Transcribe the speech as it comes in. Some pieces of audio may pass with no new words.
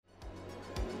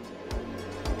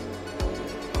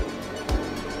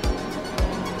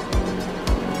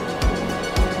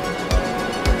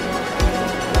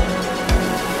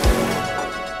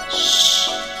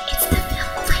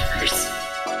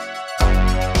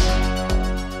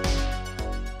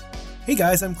Hey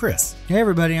guys, I'm Chris. Hey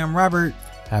everybody, I'm Robert.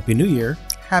 Happy New Year.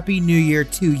 Happy New Year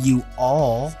to you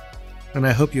all. And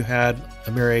I hope you had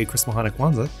a Merry Christmas Hanukkah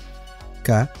Kwanzaa.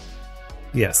 Okay.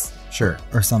 Yes, sure.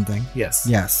 Or something. Yes.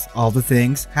 Yes, all the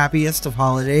things. Happiest of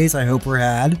holidays, I hope we're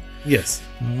had. Yes.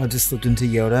 I just slipped into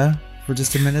Yoda for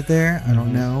just a minute there. I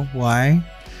don't know why.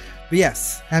 But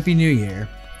yes, Happy New Year.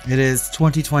 It is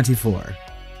 2024.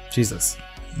 Jesus.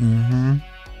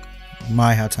 Mm-hmm.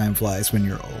 My, how time flies when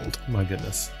you're old. My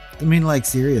goodness. I mean, like,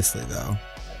 seriously, though.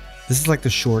 This is like the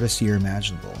shortest year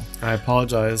imaginable. I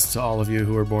apologize to all of you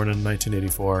who were born in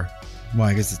 1984. Why?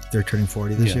 Because they're turning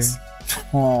 40 this Yes. year?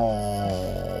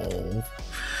 Oh.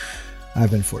 I've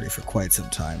been 40 for quite some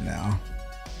time now.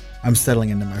 I'm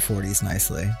settling into my 40s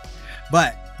nicely.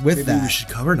 But with Maybe that... we should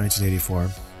cover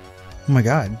 1984. Oh my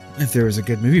God. If there was a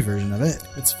good movie version of it.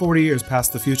 It's 40 years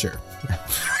past the future.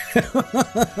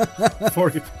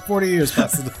 40 years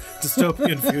past the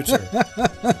dystopian future.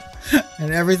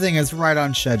 And everything is right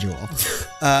on schedule.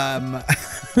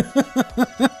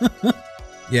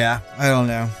 Yeah, I don't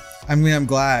know. I mean, I'm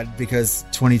glad because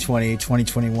 2020,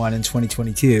 2021, and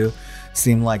 2022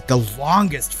 seem like the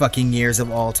longest fucking years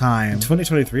of all time.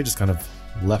 2023 just kind of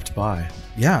left by.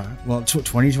 Yeah, well,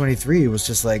 2023 was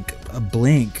just like a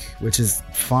blink, which is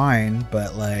fine,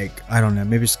 but like, I don't know,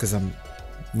 maybe it's because I'm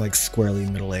like squarely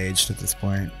middle-aged at this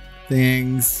point.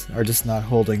 Things are just not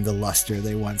holding the luster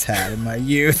they once had in my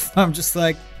youth. I'm just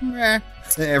like, meh,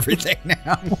 to everything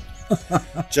now.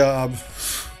 Job,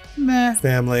 Meh,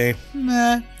 family,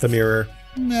 meh, the mirror.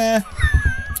 meh.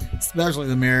 Especially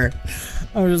the mirror.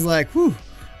 I was just like, whew,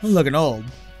 I'm looking old,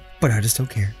 but I just don't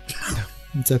care.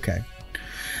 It's okay.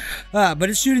 But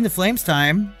it's shooting the flames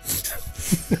time.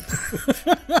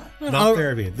 Not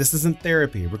therapy. This isn't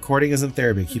therapy. Recording isn't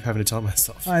therapy. I keep having to tell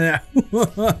myself. I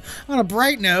know. On a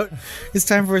bright note, it's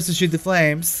time for us to shoot the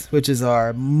flames, which is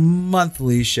our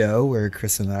monthly show where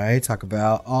Chris and I talk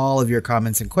about all of your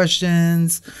comments and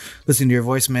questions, listen to your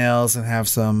voicemails, and have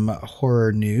some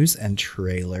horror news and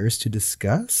trailers to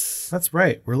discuss. That's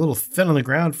right. We're a little thin on the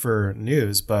ground for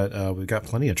news, but we've got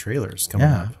plenty of trailers coming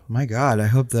up. My God. I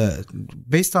hope that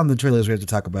based on the trailers we have to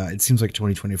talk about, it seems like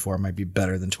 2024 might be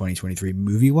better than 2023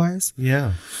 movie-wise.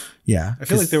 Yeah. Yeah. I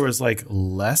feel like there was like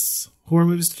less horror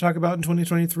movies to talk about in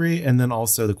 2023, and then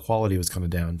also the quality was kind of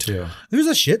down too. There's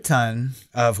a shit ton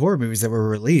of horror movies that were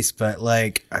released, but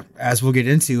like, as we'll get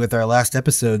into with our last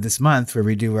episode this month where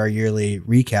we do our yearly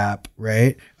recap,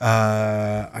 right?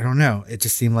 I don't know. It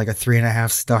just seemed like a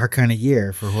 3.5 star kind of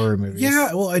year for horror movies.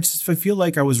 Yeah. Well, I feel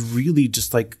like I was really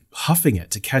just like huffing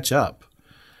it to catch up,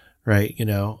 right? You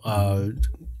know,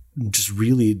 just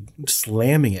really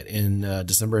slamming it in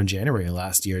December and January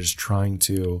last year, just trying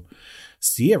to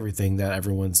see everything that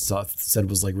everyone said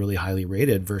was like really highly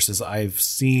rated versus I've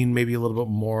seen maybe a little bit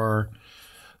more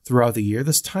throughout the year.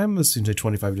 This time it seems like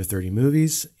 25 to 30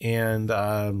 movies. And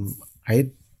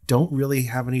I don't really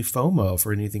have any FOMO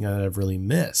for anything that I've really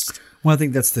missed. Well, I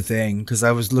think that's the thing, because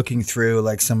I was looking through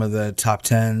like some of the top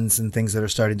 10s and things that are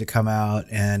starting to come out,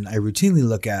 and I routinely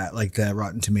look at like the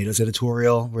Rotten Tomatoes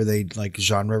editorial where they like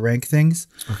genre rank things.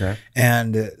 Okay.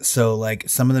 And so like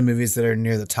some of the movies that are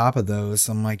near the top of those,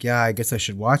 I'm like, yeah, I guess I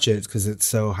should watch it because it's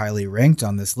so highly ranked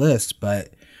on this list,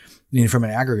 but you know, from an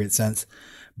aggregate sense.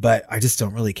 But I just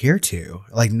don't really care to.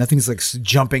 Like, nothing's like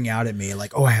jumping out at me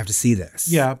like, oh, I have to see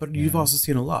this. Yeah, but you've also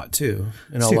seen a lot too.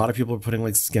 And a lot of people are putting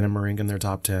like Skinamarink in their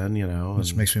top 10, you know.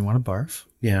 Which makes me want to barf.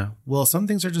 Yeah. Well, some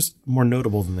things are just more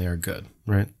notable than they are good,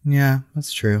 right? Yeah,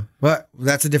 that's true. But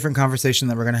that's a different conversation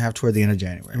that we're going to have toward the end of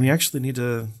January. And we actually need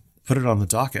to put it on the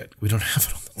docket. We don't have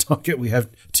it on the docket. We have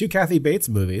 2 Kathy Bates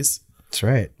movies. That's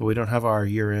right. But we don't have our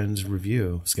year-end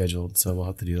review scheduled, so we'll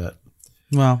have to do that.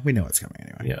 Well, we know what's coming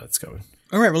anyway. Yeah, it's coming.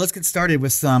 All right, well, let's get started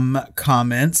with some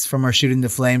comments from our Shooting the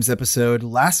Flames episode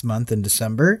last month in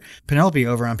December. Penelope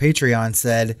over on Patreon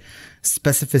said,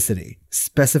 specificity,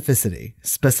 specificity,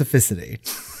 specificity.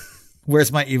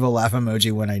 Where's my evil laugh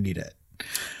emoji when I need it?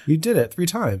 You did it 3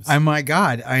 times. Oh my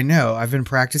God, I know. I've been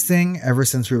practicing ever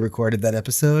since we recorded that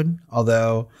episode,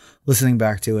 although listening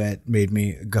back to it made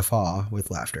me guffaw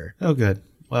with laughter. Oh, good.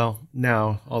 Well,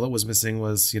 now all that was missing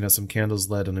was, you know, some candles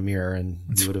lit in a mirror, and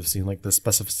you would have seen like the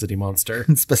specificity monster.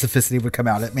 Specificity would come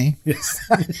out at me. Yes.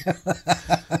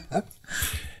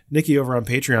 Nikki over on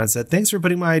Patreon said, thanks for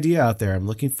putting my idea out there. I'm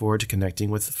looking forward to connecting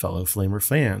with fellow Flamer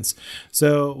fans.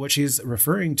 So what she's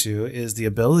referring to is the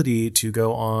ability to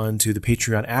go on to the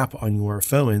Patreon app on your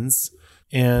phones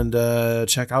and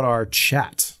check out our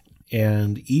chat.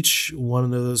 And each one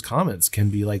of those comments can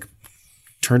be like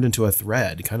turned into a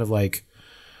thread, kind of like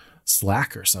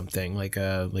Slack or something, like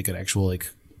an actual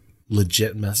like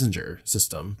legit messenger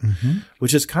system,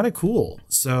 which is kind of cool.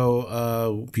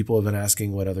 So people have been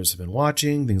asking what others have been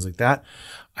watching, things like that.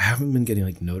 I haven't been getting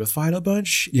like notified a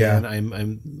bunch. Yeah. And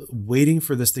I'm waiting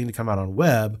for this thing to come out on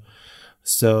web.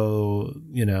 So,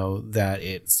 you know, that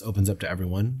it opens up to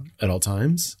everyone at all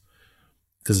times.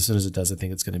 Because as soon as it does, I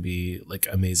think it's going to be like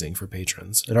amazing for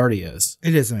patrons. It already is.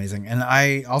 It is amazing. And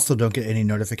I also don't get any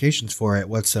notifications for it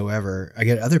whatsoever. I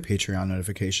get other Patreon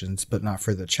notifications, but not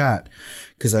for the chat.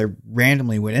 Because I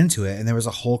randomly went into it and there was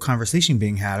a whole conversation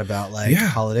being had about like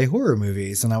holiday horror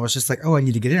movies. And I was just like, oh, I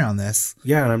need to get in on this.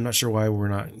 Yeah. And I'm not sure why we're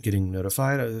not getting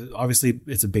notified. Obviously,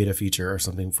 it's a beta feature or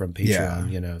something from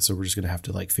Patreon, you know, so we're just going to have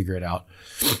to like figure it out.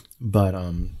 But,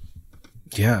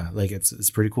 yeah, like it's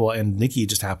pretty cool. And Nikki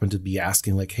just happened to be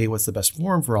asking like, hey, what's the best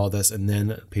forum for all this? And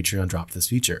then Patreon dropped this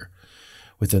feature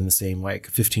within the same like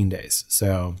 15 days.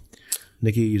 So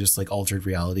Nikki, you just like altered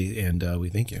reality and we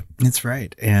thank you. That's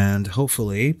right. And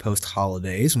hopefully post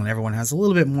holidays, when everyone has a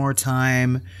little bit more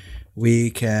time, we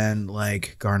can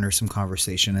like garner some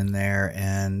conversation in there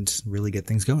and really get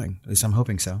things going. At least I'm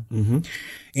hoping so.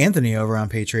 Anthony over on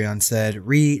Patreon said,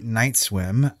 Night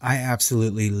Swim. I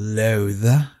absolutely loathe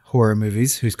horror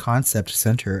movies whose concepts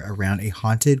center around a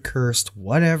haunted, cursed,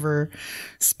 whatever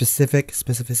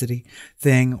specificity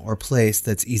thing or place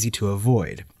that's easy to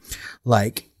avoid.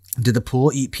 Like, did the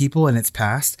pool eat people in its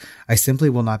past? I simply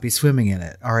will not be swimming in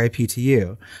it. RIP to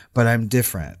you. But I'm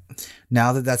different.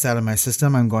 Now that that's out of my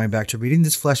system, I'm going back to reading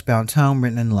this flesh-bound tome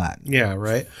written in Latin. Yeah,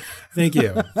 right. Thank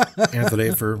you,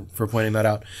 Anthony, for pointing that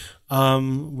out.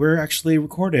 We're actually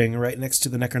recording right next to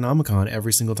the Necronomicon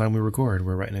every single time we record.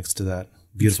 We're right next to that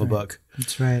beautiful book.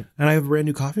 That's right. And I have a brand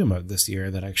new coffee mug this year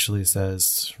that actually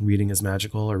says reading is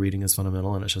magical or reading is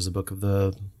fundamental. And it shows a book of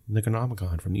the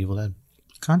Necronomicon from Evil Dead.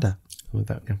 Conda. With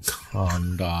that.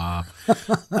 Conda.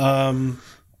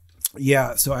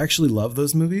 Yeah. So I actually love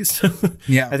those movies.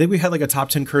 Yeah. I think we had like a top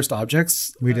 10 cursed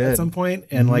objects we did at some point.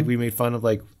 And like we made fun of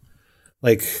like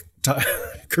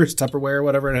cursed Tupperware or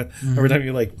whatever. And every time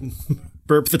you like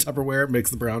burp the Tupperware, it makes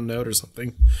the brown note or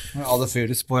something. All the food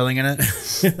is spoiling in it.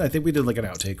 I think we did like an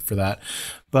outtake for that.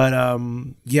 But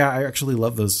yeah, I actually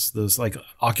love those like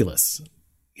Oculus.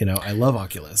 You know, I love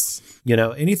Oculus. You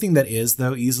know, anything that is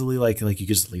though easily like you could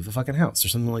just leave the fucking house or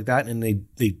something like that, and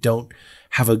they don't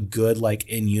have a good like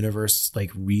in-universe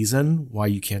like reason why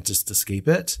you can't just escape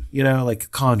it. You know, like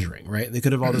Conjuring, right? They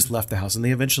could have all just left the house, and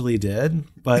they eventually did,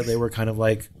 but they were kind of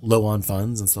like low on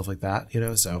funds and stuff like that. You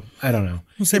know, so I don't know.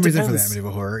 Well, same reason for the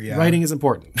Amityville Horror. Yeah, writing is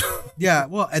important. Yeah,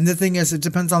 well, and the thing is, it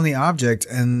depends on the object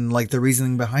and like the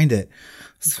reasoning behind it.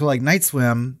 So like Night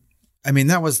Swim. I mean,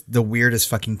 that was the weirdest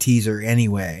fucking teaser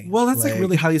anyway. Well, that's like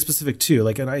really highly specific too.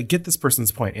 Like, and I get this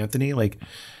person's point, Anthony. Like,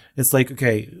 it's like,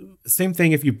 okay, same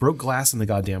thing if you broke glass in the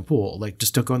goddamn pool. Like,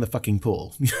 just don't go in the fucking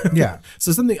pool. Yeah.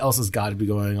 So something else has got to be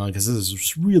going on because this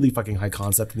is really fucking high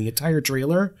concept. And the entire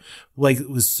trailer, like, it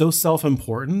was so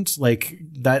self-important, like,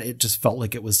 that it just felt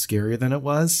like it was scarier than it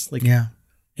was. Like, yeah.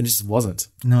 And it just wasn't.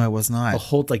 No, it was not. A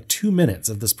whole, like, 2 minutes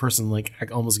of this person, like,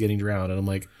 almost getting drowned. And I'm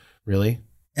like, really?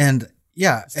 And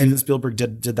yeah, Steven Spielberg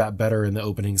did that better in the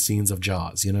opening scenes of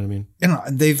Jaws. You know what I mean?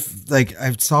 And they've like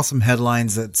I saw some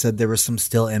headlines that said there were some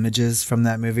still images from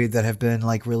that movie that have been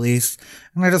like released,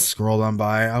 and I just scrolled on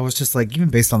by. I was just like, even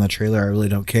based on the trailer, I really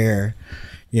don't care,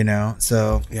 you know.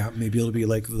 So yeah, maybe it'll be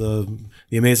like the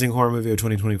amazing horror movie of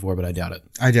 2024, but I doubt it.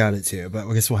 I doubt it too, but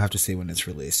I guess we'll have to see when it's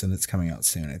released, and it's coming out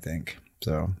soon, I think.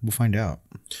 So we'll find out.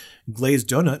 Glazed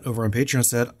Donut over on Patreon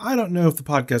said, I don't know if the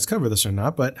podcast covered this or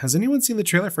not, but has anyone seen the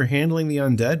trailer for Handling the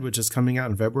Undead, which is coming out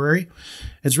in February?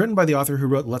 It's written by the author who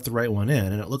wrote Let the Right One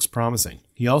In, and it looks promising.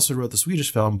 He also wrote the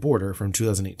Swedish film Border from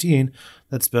 2018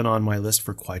 that's been on my list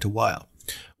for quite a while.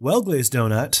 Well, Glazed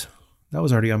Donut, that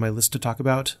was already on my list to talk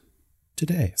about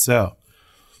today. So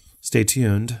stay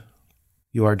tuned.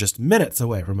 You are just minutes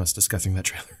away from us discussing that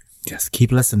trailer. Yes,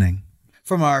 keep listening.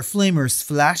 From our Flamers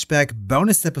flashback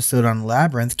bonus episode on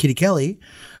Labyrinth, Kitty Kelly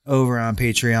over on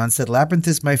Patreon said, Labyrinth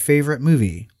is my favorite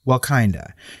movie. Well,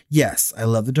 kinda. Yes, I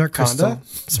love the Dark Crystal.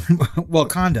 Well,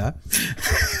 kinda.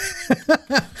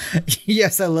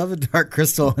 Yes, I love the Dark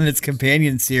Crystal and its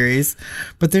companion series,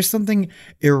 but there's something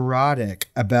erotic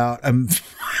about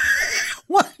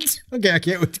what? Okay, I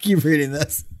can't wait to keep reading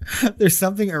this. There's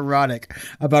something erotic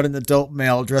about an adult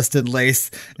male dressed in lace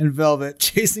and velvet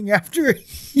chasing after a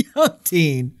young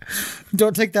teen.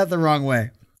 Don't take that the wrong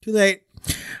way. Too late.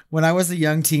 When I was a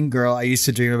young teen girl, I used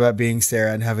to dream about being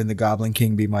Sarah and having the Goblin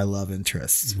King be my love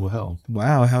interest. Well.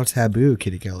 Wow, how taboo,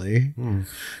 Kitty Kelly.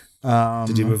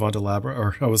 Did you move on to Labyrinth?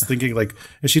 Or I was thinking, like,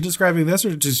 is she describing this or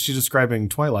is she describing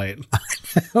Twilight?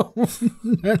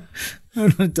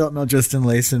 Adult male dressed in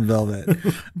lace and velvet.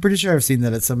 I'm pretty sure I've seen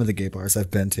that at some of the gay bars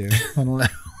I've been to. I don't know.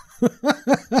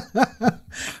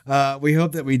 We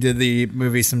hope that we did the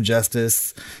movie some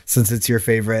justice since it's your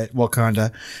favorite,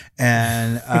 Wakanda.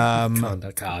 And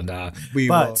Wakanda.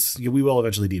 We will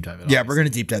eventually deep dive it. Yeah, we're going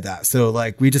to deep dive that. So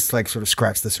like we just like sort of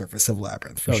scratch the surface of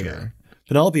Labyrinth for sure. Yeah.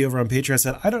 Penelope over on Patreon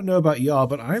said, I don't know about y'all,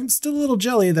 but I'm still a little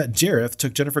jelly that Jareth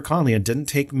took Jennifer Connelly and didn't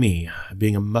take me.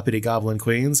 Being a Muppety Goblin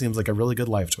Queen seems like a really good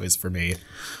life choice for me.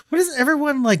 What is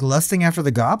everyone like lusting after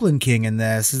the Goblin King in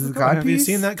this? Is it the cod piece? Have you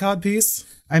seen that cod piece?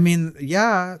 I mean,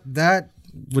 yeah, that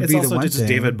would be the one thing. It's also just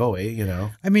David Bowie, you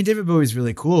know. I mean, David Bowie's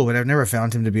really cool, but I've never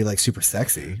found him to be like super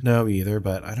sexy. No, me either,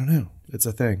 but I don't know. It's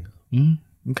a thing.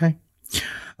 Okay.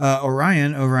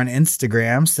 Orion over on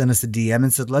Instagram sent us a DM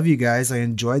and said, love you guys. I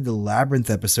enjoyed the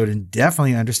Labyrinth episode and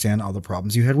definitely understand all the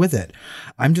problems you had with it.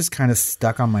 I'm just kind of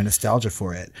stuck on my nostalgia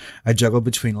for it. I juggled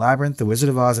between Labyrinth, The Wizard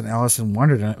of Oz, and Alice in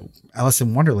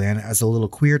Wonderland as a little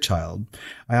queer child.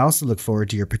 I also look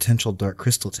forward to your potential Dark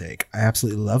Crystal take. I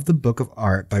absolutely love the book of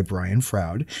art by Brian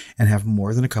Froud and have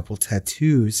more than a couple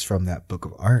tattoos from that book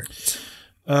of art.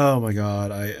 Oh my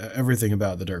God. Everything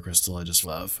about the Dark Crystal I just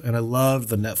love. And I love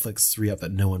the Netflix 3-up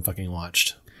that no one fucking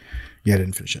watched. Yeah, I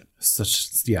didn't finish it.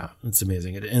 It's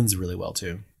amazing. It ends really well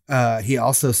too. He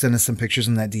also sent us some pictures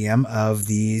in that DM of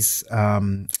these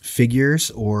figures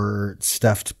or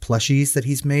stuffed plushies that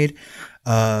he's made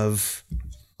of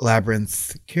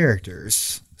Labyrinth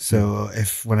characters. So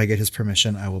when I get his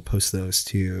permission, I will post those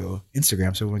to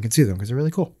Instagram so everyone can see them because they're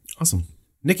really cool. Awesome.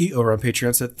 Nikki over on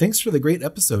Patreon said, thanks for the great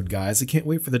episode, guys. I can't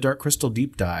wait for the Dark Crystal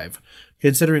deep dive.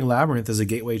 Considering Labyrinth is a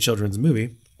gateway children's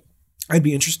movie, I'd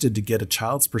be interested to get a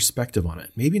child's perspective on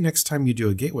it. Maybe next time you do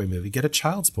a gateway movie, get a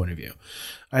child's point of view.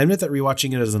 I admit that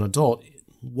rewatching it as an adult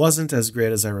wasn't as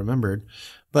great as I remembered,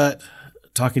 but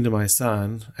talking to my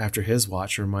son after his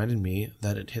watch reminded me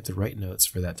that it hit the right notes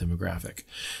for that demographic.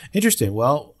 Interesting.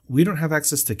 Well, we don't have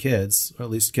access to kids, or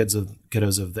at least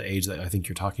kiddos of the age that I think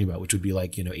you're talking about, which would be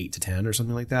like, 8 to 10 or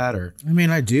something like that. Or I mean,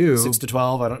 I do. 6 to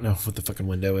 12. I don't know what the fucking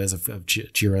window is of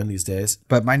cheer-in these days.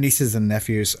 But my nieces and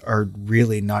nephews are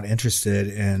really not interested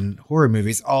in horror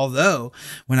movies. Although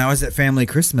when I was at Family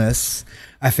Christmas,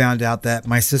 I found out that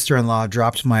my sister-in-law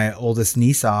dropped my oldest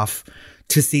niece off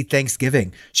to see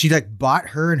Thanksgiving. She like bought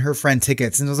her and her friend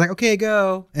tickets and was like, okay,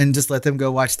 go, and just let them go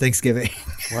watch Thanksgiving.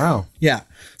 Wow. Yeah.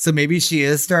 So maybe she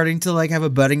is starting to like have a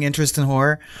budding interest in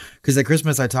horror. Because at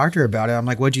Christmas I talked to her about it. I'm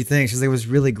like, what'd you think? She's like, it was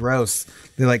really gross.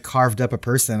 They like carved up a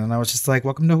person. And I was just like,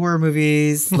 welcome to horror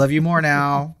movies. Love you more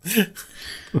now.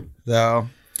 So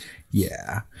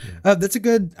yeah. That's a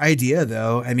good idea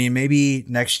though. I mean, maybe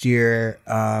next year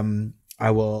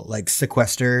I will like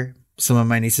sequester some of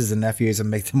my nieces and nephews and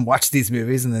make them watch these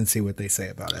movies and then see what they say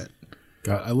about it.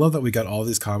 God, I love that we got all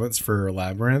these comments for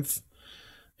Labyrinth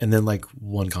and then like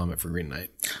one comment for Green Knight.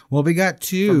 Well, we got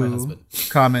 2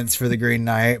 comments for the Green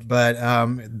Knight, but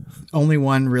only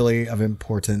one really of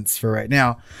importance for right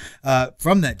now.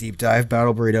 From that deep dive,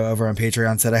 Battle Burrito over on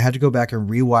Patreon said, I had to go back and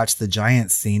rewatch the giant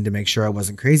scene to make sure I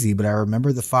wasn't crazy, but I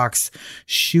remember the fox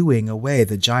shooing away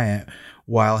the giant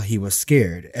while he was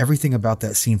scared. Everything about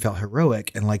that scene felt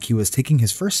heroic and like he was taking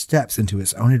his first steps into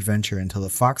his own adventure until the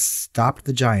fox stopped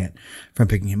the giant from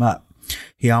picking him up.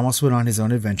 He almost went on his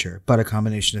own adventure, but a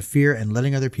combination of fear and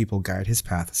letting other people guide his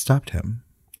path stopped him.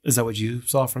 Is that what you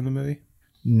saw from the movie?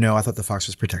 No, I thought the fox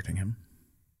was protecting him.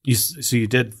 So you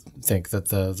did think that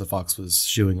the fox was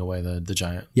shooing away the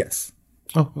giant? Yes.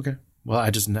 Oh, okay. Well,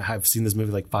 I've seen this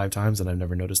movie like 5 times and I've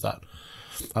never noticed that.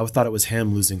 I thought it was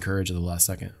him losing courage at the last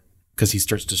second because he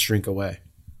starts to shrink away.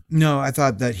 No, I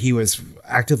thought that he was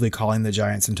actively calling the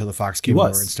giants until the fox came over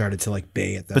and started to like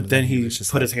bay at them. But then he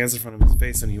put his hands in front of his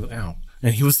face and he was, ow.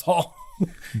 And he was all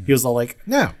like,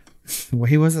 no. Well,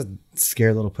 he was a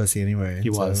scared little pussy anyway. He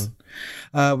was.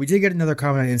 We did get another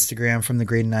comment on Instagram from the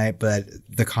Green Knight, but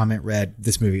the comment read,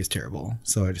 this movie is terrible.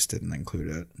 So I just didn't include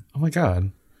it. Oh my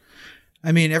God.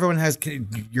 I mean, everyone's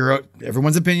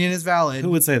opinion is valid.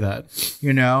 Who would say that?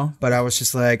 But I was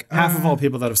just like, half of all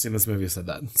people that have seen this movie said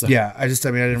that. So yeah, I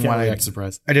didn't want to act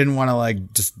surprised. I didn't want to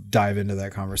like just dive into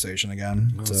that conversation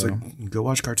again. Well, so go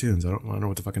watch cartoons. I don't know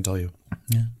what to fucking tell you.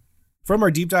 Yeah. From our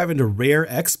deep dive into rare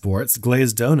exports,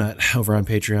 Glazed Donut over on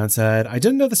Patreon said, I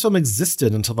didn't know this film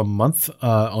existed until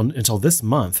this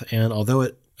month. And although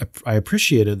it I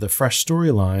appreciated the fresh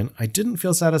storyline, I didn't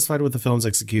feel satisfied with the film's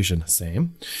execution.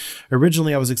 Same.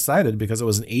 Originally, I was excited because it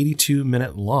was an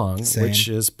 82-minute long, which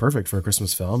is perfect for a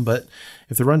Christmas film. But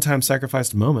if the runtime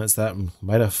sacrificed moments that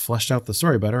might have fleshed out the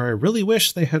story better, I really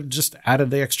wish they had just added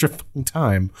the extra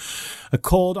time. A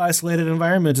cold, isolated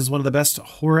environment is one of the best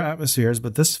horror atmospheres,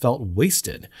 but this felt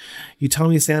wasted. You tell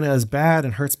me Santa is bad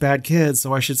and hurts bad kids,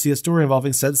 so I should see a story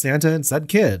involving said Santa and said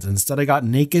kids. Instead, I got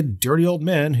naked, dirty old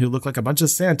men who look like a bunch of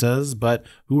Santas, but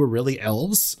who were really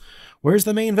elves. Where's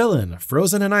the main villain?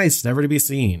 Frozen in ice, never to be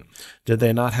seen. Did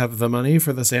they not have the money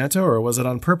for the Santa, or was it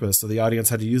on purpose so the audience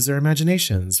had to use their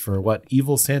imaginations for what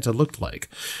evil Santa looked like?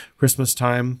 Christmas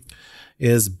time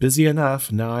is busy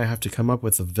enough. Now I have to come up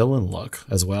with a villain look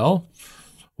as well.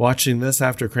 Watching this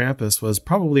after Krampus was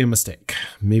probably a mistake.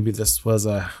 Maybe this was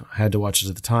I had to watch it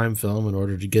at the time film in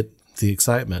order to get the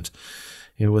excitement.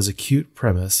 It was a cute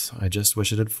premise. I just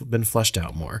wish it had been fleshed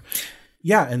out more.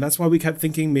 Yeah, and that's why we kept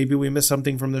thinking maybe we missed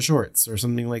something from the shorts or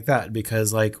something like that,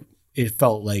 because like it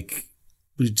felt like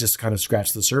we just kind of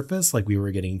scratched the surface, like we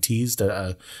were getting teased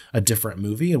a different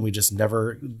movie, and we just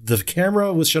never, the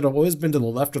camera should have always been to the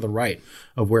left or the right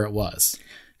of where it was.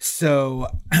 So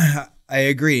I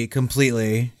agree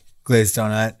completely, Glazed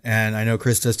Donut, and I know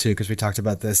Chris does too, because we talked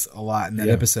about this a lot in that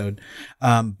episode.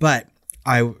 But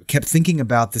I kept thinking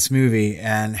about this movie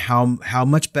and how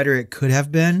much better it could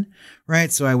have been,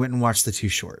 right? So I went and watched the 2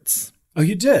 shorts. Oh,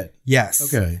 you did?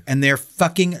 Yes. Okay. And they're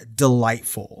fucking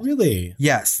delightful. Really?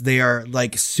 Yes. They are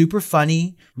like super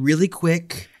funny, really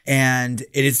quick. And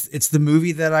it's the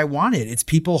movie that I wanted. It's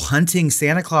people hunting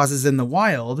Santa Clauses in the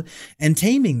wild and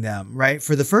taming them, right?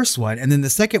 For the first one. And then the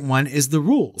second one is the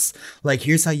rules. Like,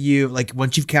 here's how you, like,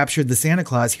 once you've captured the Santa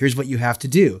Claus, here's what you have to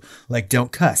do. Like,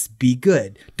 don't cuss, be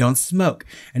good, don't smoke.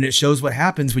 And it shows what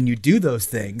happens when you do those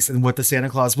things and what the Santa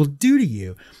Claus will do to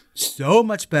you. So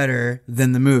much better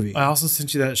than the movie. I also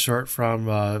sent you that short from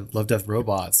Love, Death,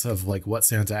 Robots of like what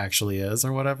Santa actually is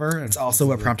or whatever. And it's also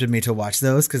what prompted me to watch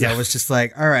those, because I was just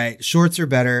like, all right, shorts are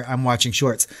better. I'm watching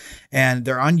shorts. And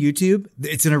they're on YouTube.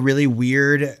 It's in a really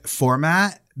weird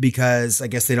format because I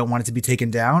guess they don't want it to be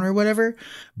taken down or whatever.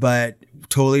 But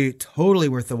totally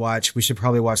worth the watch. We should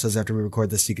probably watch those after we record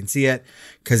this so you can see it,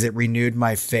 because it renewed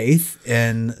my faith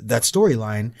in that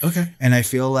storyline. Okay. And I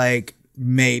feel like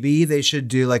maybe they should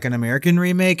do like an American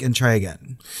remake and try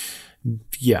again.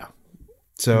 Yeah.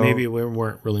 So maybe we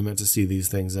weren't really meant to see these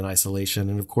things in isolation.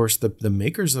 And of course, the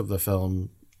makers of the film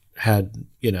had,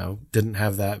 didn't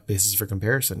have that basis for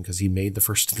comparison because he made the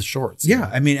first of the shorts. Yeah.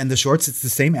 I mean, and the shorts, it's the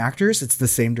same actors. It's the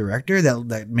same director.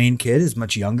 That main kid is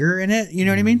much younger in it. You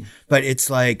know what I mean? But it's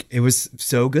like, it was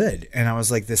so good. And I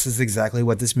was like, this is exactly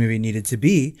what this movie needed to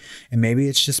be. And maybe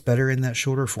it's just better in that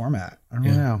shorter format. I don't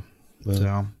know. Well,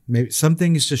 so maybe some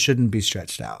things just shouldn't be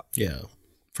stretched out. Yeah.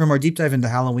 From our deep dive into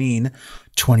Halloween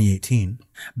 2018,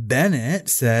 Bennett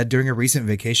said, during a recent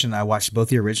vacation, I watched both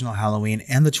the original Halloween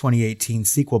and the 2018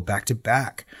 sequel back to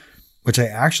back, which I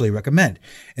actually recommend.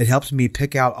 It helped me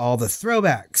pick out all the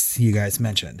throwbacks you guys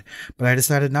mentioned, but I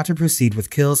decided not to proceed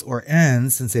with kills or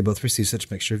ends since they both received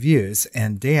such mixed reviews.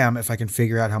 And damn if I can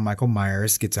figure out how Michael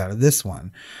Myers gets out of this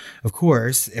one. Of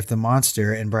course, if the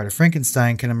monster in Bride of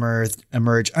Frankenstein can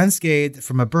emerge unscathed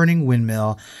from a burning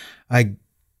windmill, I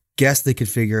guess they could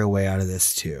figure a way out of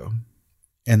this too.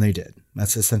 And they did.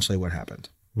 That's essentially what happened.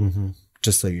 Mm-hmm.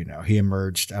 Just so you know, he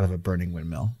emerged out of a burning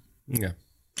windmill. Yeah.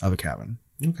 Of a cabin.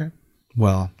 Okay.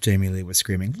 Well, Jamie Lee was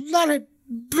screaming, "Let it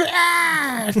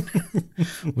burn!"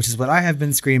 Which is what I have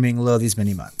been screaming low these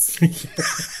many months.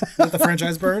 Let the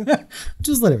franchise burn?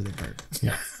 Just let everything burn.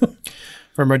 Yeah.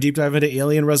 From our deep dive into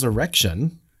Alien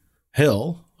Resurrection,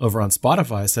 Hill over on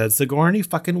Spotify said, Sigourney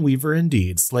fucking Weaver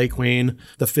indeed. Slay Queen,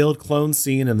 the failed clone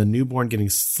scene and the newborn getting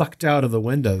sucked out of the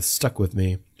window stuck with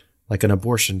me. Like an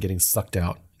abortion getting sucked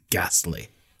out. Ghastly.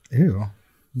 Ew.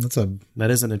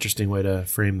 That is an interesting way to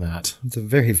frame that. It's a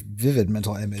very vivid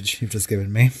mental image you've just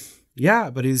given me. Yeah,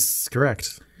 but he's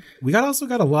correct. We also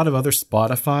got a lot of other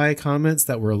Spotify comments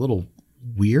that were a little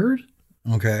weird.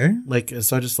 Okay.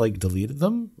 So I just deleted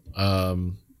them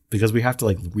because we have to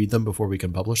read them before we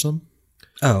can publish them.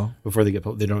 Oh. Before they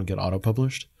don't get auto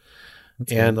published.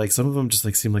 And cool. Some of them just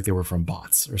seem like they were from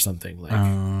bots or something.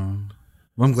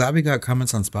 Well, I'm glad we got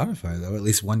comments on Spotify though. At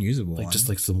least one usable one. Just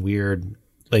some weird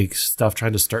stuff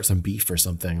trying to start some beef or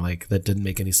something that didn't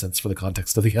make any sense for the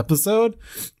context of the episode.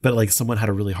 But someone had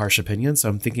a really harsh opinion. So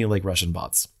I'm thinking Russian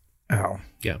bots. Oh.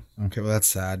 Yeah. Okay, well, that's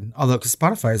sad. Although, because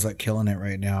Spotify is killing it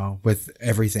right now with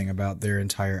everything about their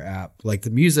entire app. The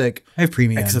music, I have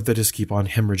premium. Except they just keep on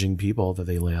hemorrhaging people that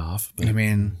they lay off. But I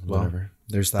mean, whatever.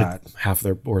 There's that. Like half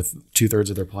their or 2/3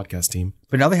 of their podcast team.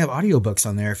 But now they have audiobooks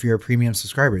on there. If you're a premium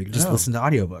subscriber, you can just listen to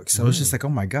audiobooks. So it's just like, oh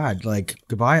my God, like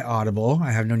goodbye Audible.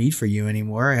 I have no need for you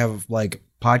anymore. I have like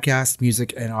podcast,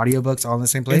 music, and audiobooks all in the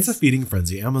same place. It's a feeding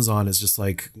frenzy. Amazon is just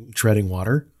like treading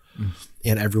water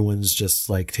and everyone's just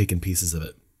like taking pieces of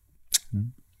it.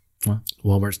 Well.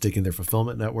 Walmart's taking their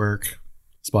fulfillment network.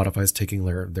 Spotify's taking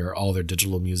their all their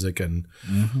digital music and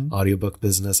audiobook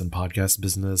business and podcast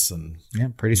business. And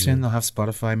pretty soon they'll have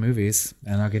Spotify movies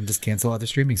and I can just cancel other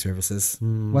streaming services.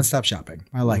 One-stop shopping.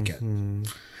 I like it.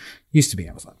 Used to be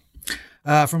Amazon.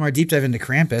 From our deep dive into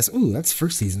Krampus. Ooh, that's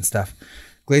first season stuff.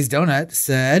 Glazed Donut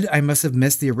said, I must have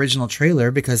missed the original trailer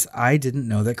because I didn't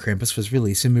know that Krampus was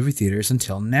released in movie theaters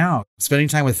until now. Spending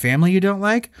time with family you don't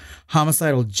like?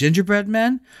 Homicidal gingerbread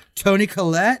men? Tony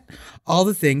Collette? All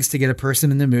the things to get a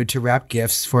person in the mood to wrap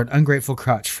gifts for an ungrateful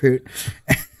crotch fruit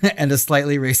and a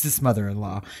slightly racist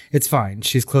mother-in-law. It's fine.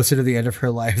 She's closer to the end of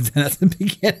her life than at the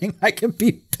beginning. I can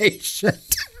be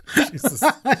patient.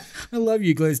 I love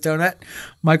you, Glazed Donut.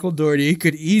 Michael Dougherty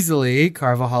could easily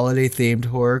carve a holiday-themed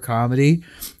horror comedy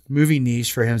movie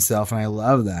niche for himself, and I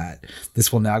love that.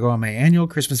 This will now go on my annual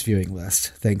Christmas viewing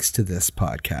list, thanks to this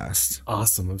podcast.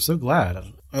 Awesome. I'm so glad.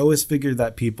 I always figured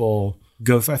that people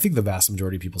go through, I think the vast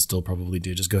majority of people still probably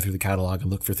do, just go through the catalog and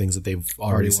look for things that they've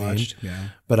already watched. Seen. Yeah.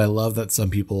 But I love that some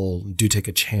people do take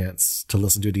a chance to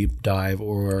listen to a deep dive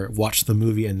or watch the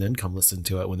movie and then come listen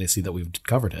to it when they see that we've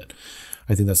covered it.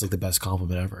 I think that's like the best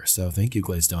compliment ever. So thank you,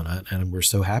 Glazed Donut. And we're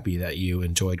so happy that you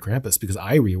enjoyed Krampus because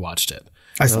I rewatched it.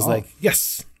 I was like,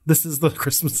 yes, this is the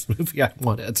Christmas movie I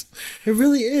wanted. It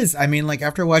really is. I mean, like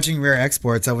after watching Rare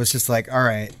Exports, I was just like, all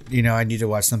right, I need to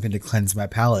watch something to cleanse my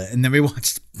palate. And then we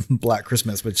watched Black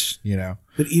Christmas, which,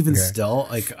 But even still,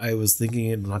 like I was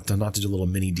thinking, not to do a little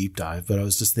mini deep dive, but I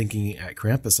was just thinking at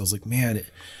Krampus, I was like, man,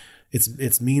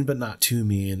 it's mean, but not too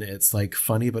mean. It's like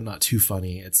funny, but not too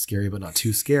funny. It's scary, but not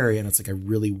too scary. And it's like, I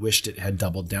really wished it had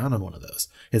doubled down on one of those.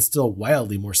 It's still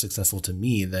wildly more successful to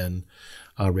me than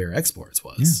Rare Exports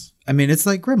was. Yeah. I mean, it's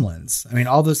like Gremlins. I mean,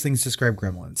 all those things describe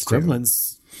Gremlins. Too.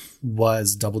 Gremlins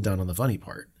was doubled down on the funny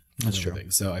part. That's true.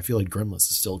 So I feel like Gremlins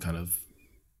is still kind of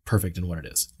perfect in what it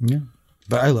is. Yeah.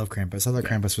 But I love Krampus. I thought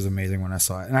Krampus was amazing when I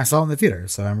saw it. And I saw it in the theater.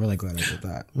 So I'm really glad I did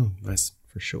that. Oh, nice.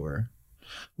 For sure.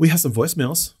 We have some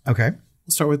voicemails. Okay.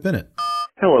 We'll start with Bennett.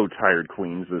 Hello, Tired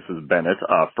Queens. This is Bennett.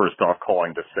 First off,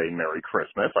 calling to say Merry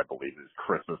Christmas. I believe it's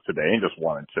Christmas today, and just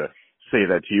wanted to say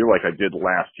that to you like I did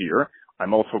last year.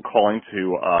 I'm also calling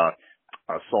to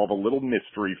solve a little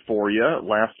mystery for you.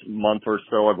 Last month or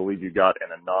so, I believe you got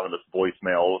an anonymous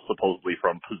voicemail, supposedly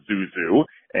from Pazuzu,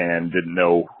 and didn't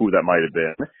know who that might have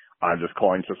been. I'm just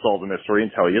calling to solve the mystery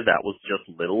and tell you that was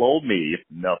just little old me.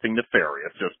 Nothing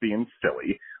nefarious, just being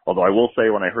silly. Although I will say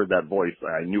when I heard that voice,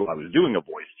 I knew I was doing a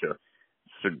voice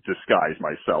to disguise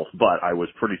myself, but I was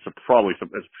probably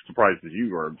as surprised as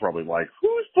you were, and probably like,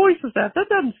 whose voice is that? That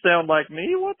doesn't sound like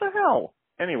me. What the hell?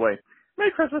 Anyway, Merry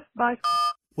Christmas. Bye.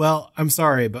 Well, I'm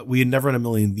sorry, but we never in a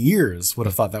million years would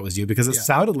have thought that was you because it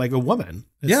sounded like a woman.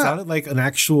 It sounded like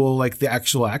the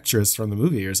actual actress from the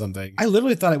movie or something. I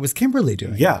literally thought it was Kimberly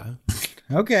doing it.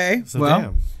 Okay. So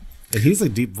damn. And he's a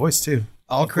deep voice too.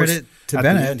 All credit to at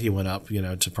Bennett. The end he went up,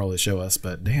 to probably show us,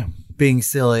 but damn. Being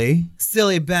silly.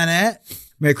 Silly Bennett.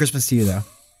 Merry Christmas to you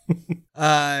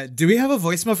though. Do we have a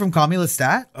voicemail from Call Me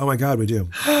Lestat? Oh my God, we do.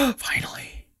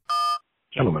 Finally.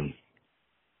 Gentlemen,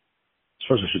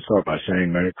 suppose I should start by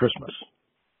saying Merry Christmas.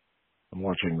 I'm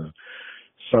watching the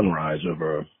sunrise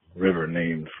over a river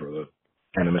named for the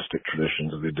animistic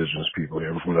traditions of the indigenous people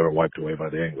here before they were wiped away by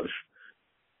the English.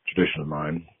 Tradition of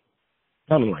mine.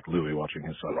 Not unlike Louis watching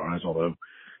his sunrise, although,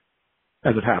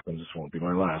 as it happens, this won't be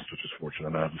my last, which is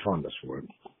fortunate I have a fondness for it.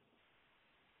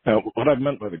 Now, what I've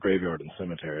meant by the graveyard and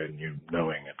cemetery, and you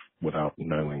knowing it without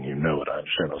knowing you know it, I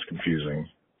understand that was confusing.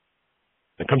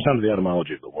 It comes down to the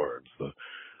etymology of the words, the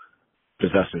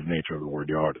possessive nature of the word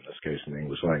yard, in this case, in the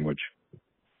English language.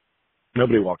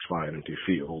 Nobody walks by an empty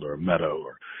field or a meadow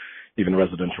or even a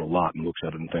residential lot and looks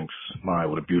at it and thinks, my,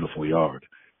 what a beautiful yard.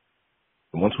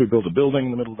 And once we build a building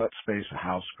in the middle of that space, a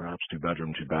house, perhaps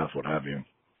 2-bedroom, 2-bath, what have you,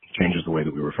 it changes the way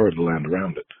that we refer to the land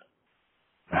around it.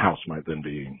 A house might then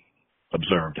be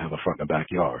observed to have a front and a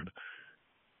backyard.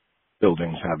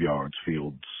 Buildings have yards,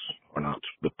 fields are not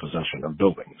the possession of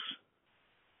buildings.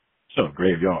 So a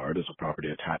graveyard is a property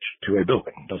attached to a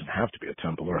building. It doesn't have to be a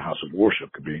temple or a house of worship.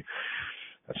 It could be,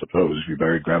 I suppose, if you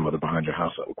buried grandmother behind your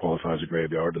house, that would qualify as a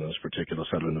graveyard in this particular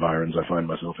set of environs I find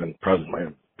myself in presently.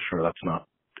 I'm sure that's not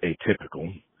atypical.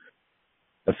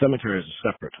 A cemetery is a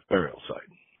separate burial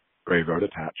site. Graveyard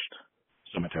attached,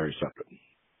 cemetery separate.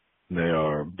 They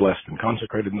are blessed and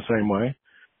consecrated in the same way.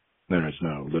 There is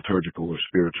no liturgical or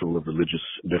spiritual or religious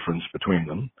difference between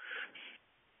them.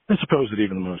 I suppose that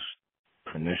even the most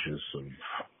pernicious of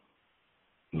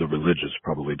the religious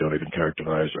probably don't even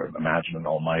characterize or imagine an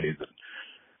almighty that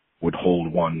would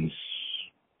hold one's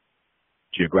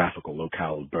geographical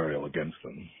locale of burial against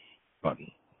them. But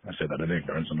I say that in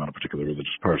ignorance. I'm not a particularly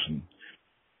religious person.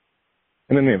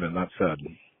 And in any event, that said,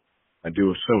 I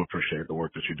do so appreciate the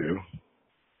work that you do.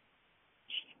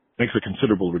 It makes a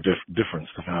considerable difference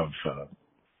to have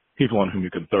people on whom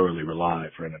you can thoroughly rely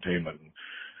for entertainment and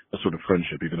a sort of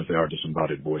friendship, even if they are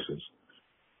disembodied voices.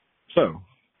 So,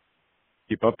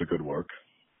 keep up the good work.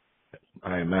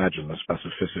 I imagine the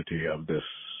specificity of this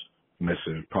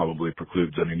missive probably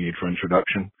precludes any need for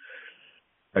introduction.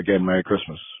 Again, Merry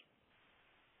Christmas.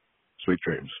 Sweet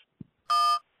dreams.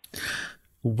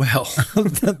 Well,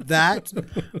 that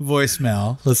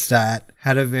voicemail, Lestat,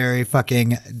 had a very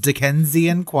fucking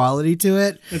Dickensian quality to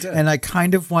it. And I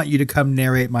kind of want you to come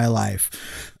narrate my life.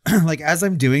 Like, as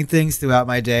I'm doing things throughout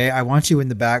my day, I want you in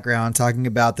the background talking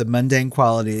about the mundane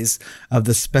qualities of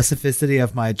the specificity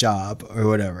of my job or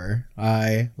whatever.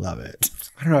 I love it.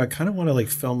 I don't know. I kind of want to like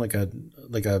film like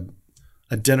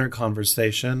a dinner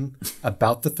conversation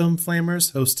about the Film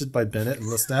Flamers hosted by Bennett and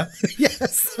Lestat.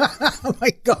 Yes. Oh my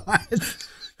God.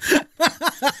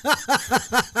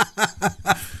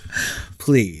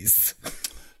 Please.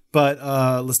 But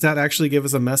Lestat actually gave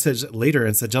us a message later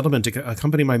and said, "Gentlemen, to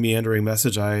accompany my meandering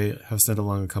message, I have sent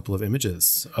along a couple of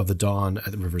images of the dawn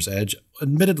at the river's edge.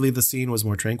 Admittedly, the scene was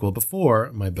more tranquil before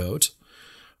my boat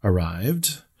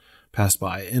passed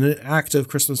by. In an act of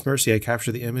Christmas mercy, I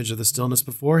captured the image of the stillness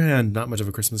beforehand. Not much of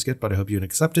a Christmas gift, but I hope you can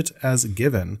accept it as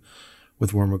given.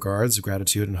 With warm regards,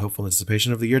 gratitude, and hopeful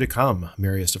anticipation of the year to come.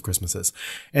 Merriest of Christmases."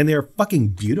 And they are fucking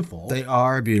beautiful. They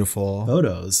are beautiful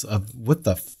Photos of what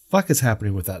the fuck is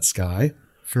happening with that sky.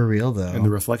 for real, though. And the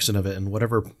reflection of it and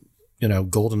whatever,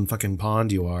 golden fucking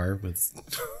pond you are with.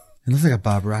 It looks like a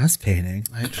Bob Ross painting.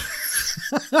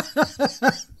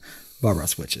 Bob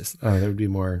Ross witches. Oh, there would be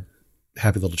more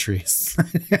happy little trees.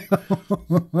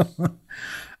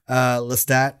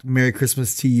 Lestat, Merry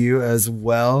Christmas to you as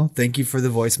well. Thank you for the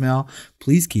voicemail.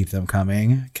 Please keep them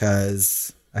coming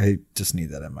because I just need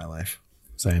that in my life.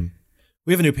 Same.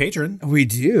 We have a new patron. We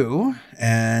do.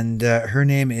 And her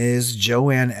name is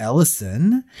Joanne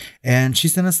Ellison. And she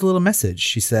sent us a little message.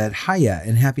 She said, "Hiya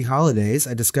and happy holidays.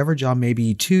 I discovered y'all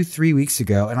maybe 2-3 weeks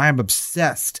ago, and I am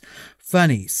obsessed.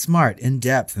 Funny, smart,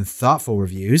 in-depth, and thoughtful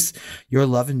reviews. Your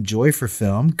love and joy for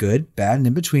film, good, bad, and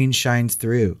in between shines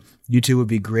through. You two would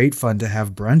be great fun to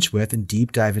have brunch with and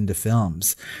deep dive into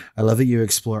films. I love that you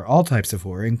explore all types of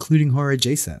horror, including horror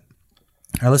adjacent.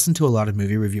 I listen to a lot of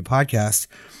movie review podcasts,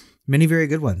 many very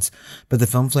good ones, but the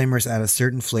Film Flamers add a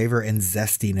certain flavor and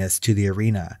zestiness to the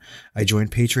arena. I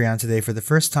joined Patreon today for the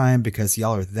first time because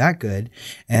y'all are that good,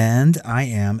 and I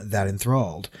am that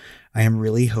enthralled. I am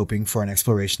really hoping for an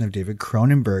exploration of David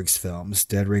Cronenberg's films.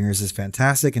 Dead Ringers is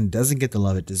fantastic and doesn't get the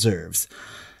love it deserves.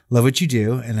 Love what you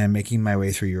do, and I'm making my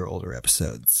way through your older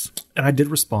episodes." And I did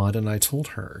respond, and I told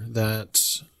her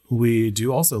that we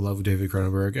do also love David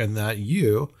Cronenberg, and that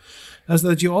you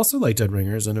also like Dead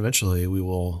Ringers, and eventually we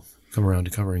will come around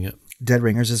to covering it. Dead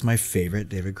Ringers is my favorite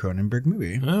David Cronenberg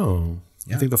movie. Oh,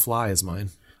 Yeah. I think The Fly is mine.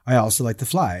 I also like The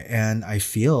Fly, and I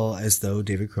feel as though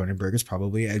David Cronenberg is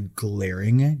probably a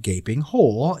glaring, gaping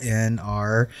hole in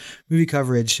our movie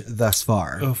coverage thus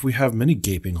far. Oh, if we have many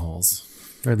gaping holes,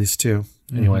 or at least two.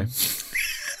 Anyway.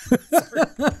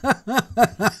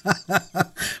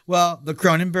 Well, the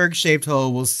Cronenberg-shaped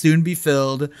hole will soon be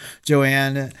filled.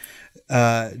 Joanne,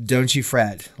 don't you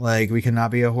fret. Like, we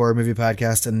cannot be a horror movie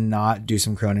podcast and not do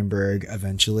some Cronenberg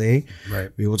eventually.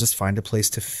 Right. We will just find a place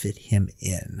to fit him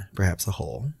in, perhaps a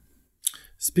hole.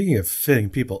 Speaking of fitting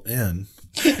people in,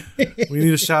 we need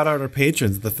to shout out our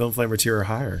patrons at the Film Flamer tier or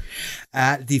higher.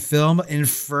 At the Film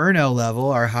Inferno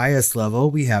level, our highest level,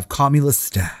 we have Call Me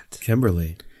Lestat,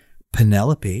 Kimberly.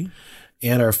 Penelope,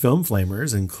 And our Film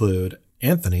Flamers include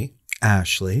Anthony,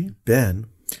 Ashley, Ben,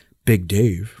 Big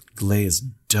Dave, Glazed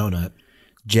Donut,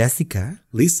 Jessica,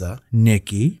 Lisa,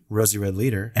 Nikki, Rosie Red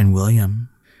Leader, and William.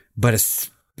 But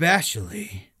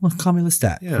especially, well, Call Me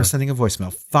Lestat for sending a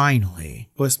voicemail. Finally.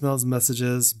 voicemails,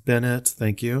 messages, Bennett,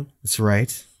 thank you. That's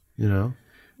right.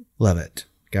 Love it,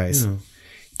 guys. Yeah.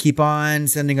 Keep on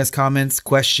sending us comments,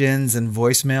 questions, and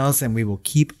voicemails, and we will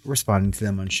keep responding to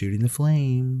them on Shooting the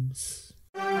Flames.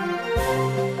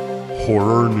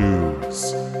 Horror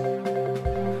news.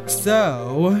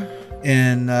 So,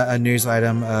 in a news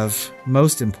item of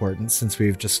most importance, since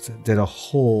we've just did a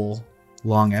whole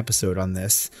long episode on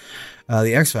this,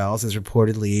 The X-Files is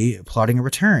reportedly plotting a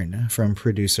return from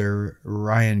producer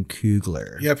Ryan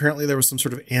Coogler. Yeah, apparently there was some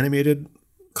sort of animated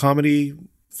comedy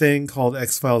thing called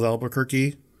X-Files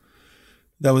Albuquerque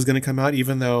that was going to come out,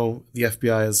 even though the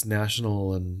FBI is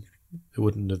national and it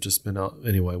wouldn't have just been out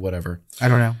anyway, whatever. I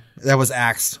don't know. That was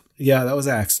axed. Yeah, that was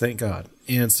axed, thank God.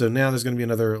 And so now there's going to be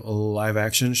another live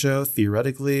action show,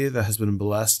 theoretically, that has been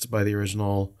blessed by the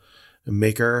original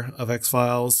maker of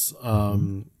X-Files.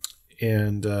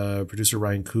 And producer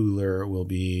Ryan Coogler will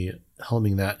be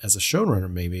helming that as a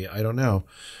showrunner, maybe. I don't know.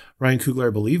 Ryan Coogler,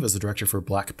 I believe, is the director for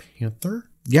Black Panther.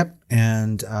 Yep.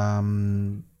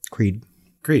 And Creed.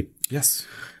 Creed, yes.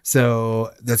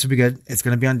 So that's would be good. It's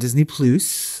going to be on Disney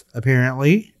Plus,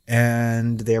 apparently.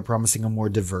 And they are promising a more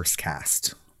diverse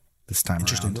cast this time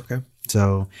Interesting. around. Okay.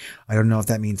 So I don't know if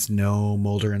that means no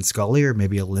Mulder and Scully or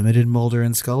maybe a limited Mulder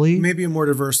and Scully. Maybe a more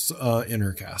diverse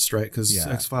inner cast, right? Because Yeah.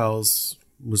 X-Files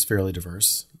was fairly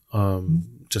diverse,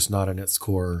 just not in its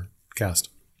core cast.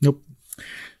 Nope.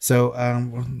 So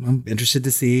I'm interested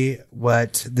to see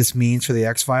what this means for the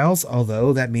X-Files,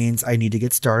 although that means I need to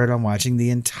get started on watching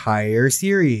the entire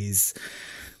series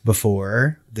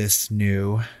before this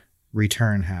new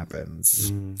return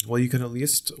happens. Well, you can at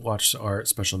least watch our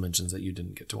special mentions that you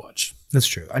didn't get to watch. That's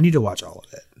true. I need to watch all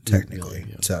of it, technically.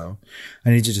 Really, yeah. So I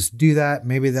need to just do that.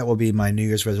 Maybe that will be my New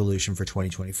Year's resolution for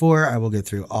 2024. I will get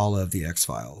through all of the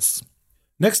X-Files.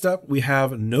 Next up, we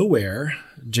have Nowhere,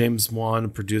 James Wan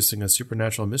producing a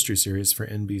supernatural mystery series for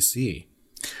NBC.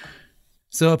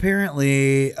 So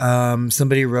apparently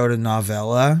somebody wrote a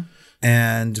novella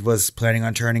and was planning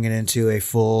on turning it into a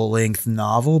full-length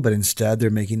novel, but instead they're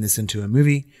making this into a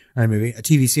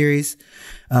TV series.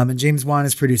 And James Wan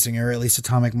is producing it, or at least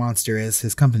Atomic Monster is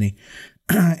his company.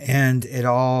 And it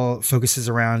all focuses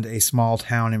around a small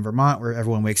town in Vermont where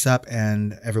everyone wakes up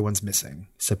and everyone's missing.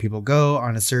 So people go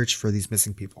on a search for these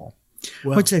missing people,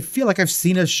 which I feel like I've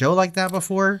seen a show like that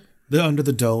before. The Under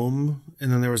the Dome, and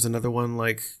then there was another one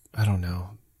like, I don't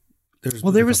know.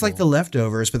 There was like The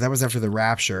Leftovers, but that was after the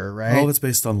Rapture, right? Oh, it's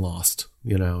based on Lost,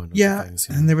 and other things,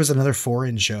 and there was another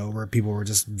foreign show where people were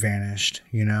just vanished,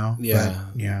 Yeah,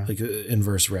 but, yeah, like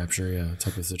inverse Rapture,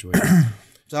 type of situation.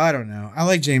 So I don't know. I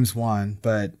like James Wan,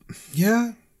 but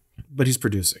yeah, but he's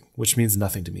producing, which means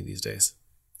nothing to me these days.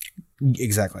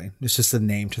 Exactly, it's just a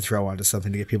name to throw onto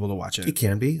something to get people to watch it. It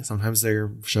can be. Sometimes they're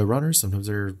showrunners, sometimes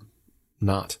they're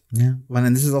not. Yeah, well,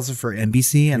 and this is also for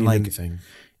NBC, and like anything.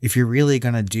 If you're really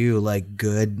gonna do like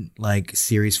good like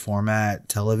series format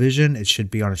television, it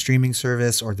should be on a streaming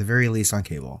service or at the very least on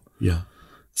cable. Yeah.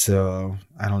 So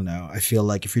I don't know. I feel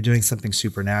like if you're doing something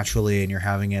supernaturally and you're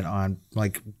having it on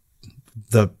like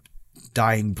the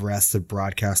dying breaths of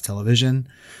broadcast television,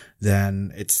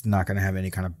 then it's not going to have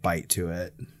any kind of bite to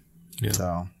it. Yeah.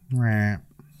 So,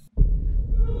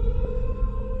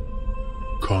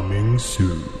 coming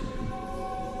soon.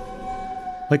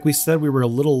 Like we said, we were a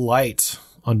little light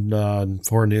on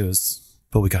foreign news,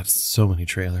 but we got so many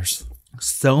trailers.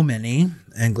 So many.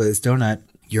 And Glazed Donut,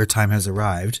 your time has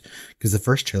arrived, because the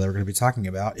first trailer we're going to be talking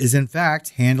about is in fact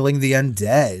Handling the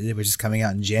Undead, which is coming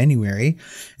out in January,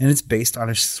 and it's based on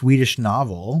a Swedish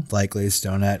novel, like Glazed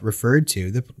Donut referred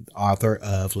to, the author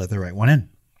of Let the Right One In.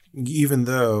 Even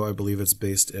though I believe it's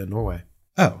based in Norway.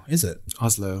 Oh, is it?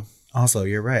 Oslo. Also,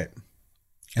 you're right.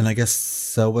 And I guess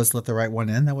so was Let the Right One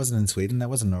In. That wasn't in Sweden. That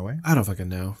was in Norway. I don't fucking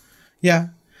know. Yeah.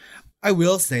 I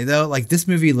will say though, like this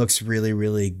movie looks really,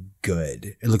 really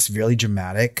good. It looks really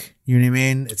dramatic. You know what I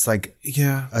mean? It's like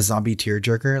a zombie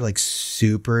tearjerker, like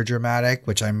super dramatic,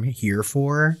 which I'm here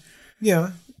for.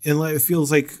 Yeah. And like, it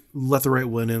feels like Let the Right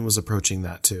One In was approaching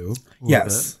that too.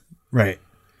 Yes. Right.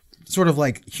 Sort of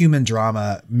like human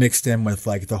drama mixed in with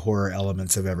like the horror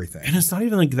elements of everything. And it's not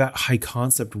even like that high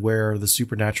concept where the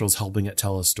supernatural is helping it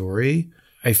tell a story.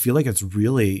 I feel like it's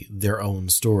really their own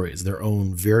stories, their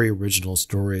own very original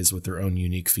stories with their own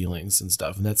unique feelings and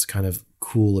stuff. And that's kind of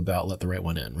cool about Let the Right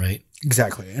One In, right?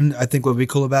 Exactly. And I think what would be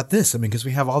cool about this, I mean, because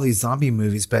we have all these zombie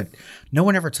movies, but no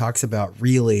one ever talks about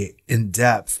really in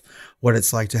depth what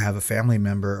it's like to have a family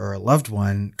member or a loved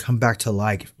one come back to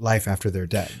life after they're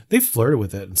dead. They flirted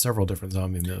with it in several different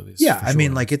zombie movies. Yeah. I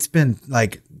mean, like it's been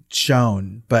like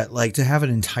shown, but like to have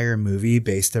an entire movie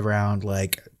based around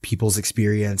like people's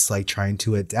experience, like trying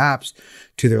to adapt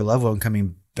to their loved one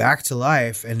coming back to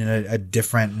life and in a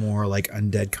different, more like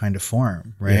undead kind of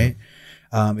form. Right.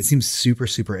 Yeah. It seems super,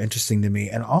 super interesting to me.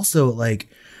 And also like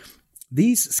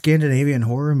these Scandinavian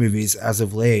horror movies as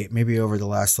of late, maybe over the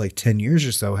last like 10 years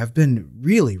or so, have been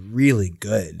really, really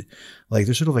good. Like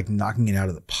they're sort of like knocking it out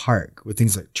of the park with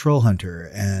things like Troll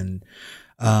Hunter and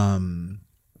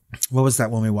What was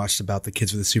that one we watched about the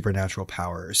kids with the supernatural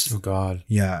powers? Oh God.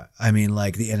 Yeah. I mean,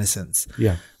 like The Innocents.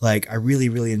 Yeah. Like I really,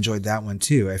 really enjoyed that one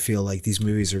too. I feel like these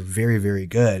movies are very, very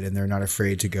good and they're not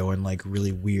afraid to go in like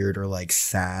really weird or like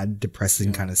sad,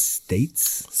 depressing kind of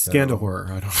states. Scandal horror.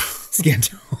 I don't know.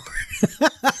 Scandal horror.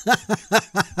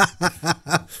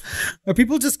 Are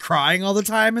people just crying all the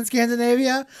time in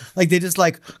Scandinavia? Like they just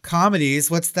like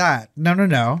comedies. What's that?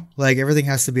 No. Like everything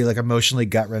has to be like emotionally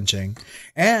gut wrenching.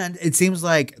 And it seems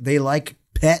like they like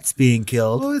pets being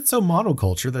killed. Well, it's so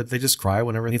monoculture that they just cry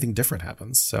whenever anything different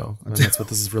happens. So I mean, that's what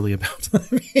this is really about.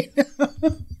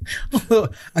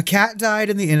 A cat died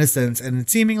in The Innocents, and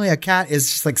seemingly a cat is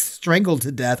just like strangled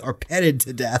to death or petted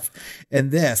to death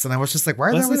in this. And I was just like, why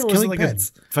are they always killing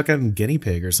pets? A fucking guinea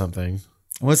pig or something.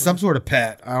 Well, it's some sort of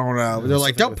pet. I don't know. They're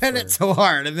like, don't pet it so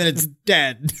hard, and then it's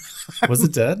dead. Was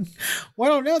it dead?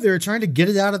 Well, I don't know. They were trying to get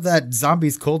it out of that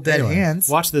zombie's cold dead hands.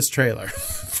 Watch this trailer.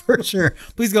 For sure.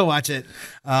 Please go watch it.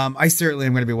 I certainly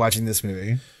am going to be watching this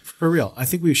movie. For real. I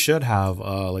think we should have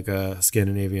like a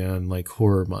Scandinavian like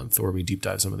horror month where we deep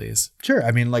dive some of these. Sure.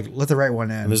 I mean, like, let the right one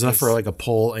in. And there's enough for like a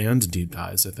poll and deep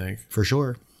dives, I think. For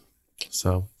sure.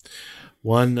 So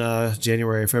one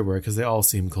January, February, because they all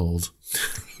seem cold.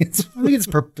 I think it's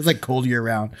like cold year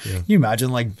round. Yeah. Can you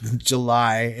imagine like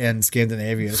July in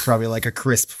Scandinavia is probably like a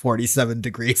crisp 47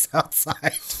 degrees outside.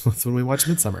 That's when we watch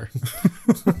Midsummer.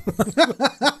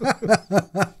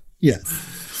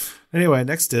 Yes. Anyway,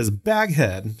 next is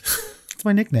Baghead. It's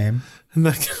my nickname. And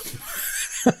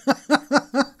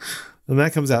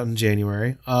that comes out in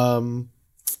January.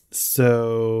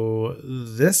 So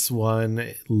this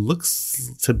one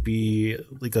looks to be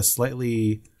like a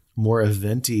slightly more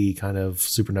eventy kind of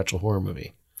supernatural horror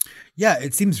movie. Yeah,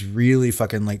 it seems really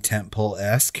fucking like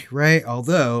tentpole-esque, right?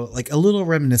 Although like a little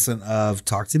reminiscent of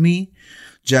Talk to Me,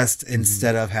 just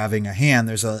instead of having a hand,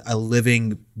 there's a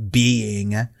living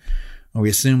being, or we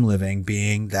assume living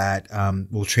being, that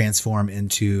will transform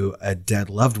into a dead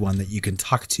loved one that you can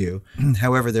talk to.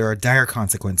 However, there are dire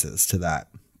consequences to that.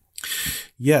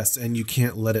 Yes, and you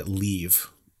can't let it leave.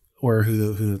 Or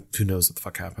who knows what the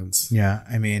fuck happens. Yeah,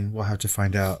 I mean, we'll have to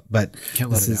find out. But can't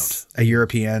let this it is a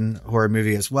European horror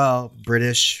movie as well.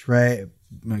 British, right?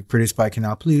 Like produced by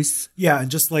Canal Plus. Yeah, and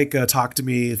just like Talk to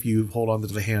Me, if you hold on to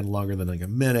the hand longer than like a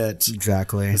minute.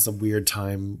 Exactly. There's some weird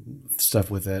time stuff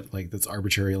with it. Like that's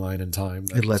arbitrary line in time.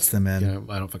 It lets them in. Yeah,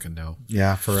 I don't fucking know.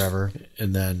 Yeah, forever.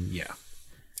 And then, yeah.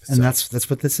 And so, that's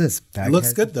what this is. Baghead. It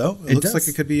looks good, though. It looks like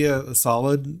it could be a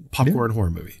solid popcorn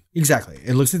horror movie. Exactly.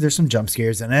 It looks like there's some jump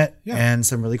scares in it and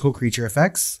some really cool creature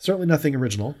effects. Certainly nothing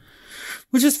original.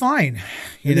 Which is fine.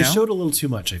 They showed a little too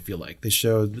much, I feel like. They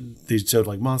showed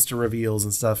like monster reveals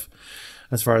and stuff,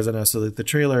 as far as I know. So the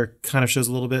trailer kind of shows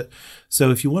a little bit. So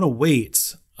if you want to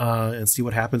wait and see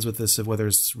what happens with this, whether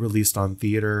it's released on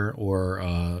theater or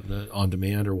on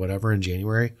demand or whatever in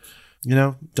January,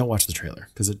 don't watch the trailer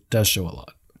because it does show a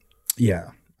lot. Yeah.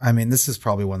 I mean, this is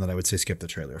probably one that I would say skip the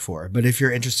trailer for. But if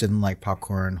you're interested in like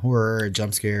popcorn horror,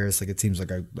 jump scares, like it seems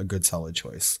like a good solid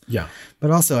choice. Yeah.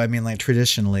 But also, I mean, like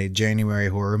traditionally January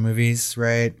horror movies,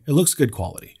 right? It looks good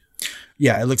quality.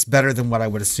 Yeah. It looks better than what I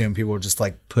would assume people would just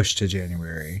like push to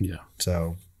January. Yeah.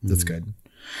 So that's good.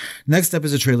 Next up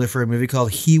is a trailer for a movie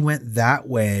called He Went That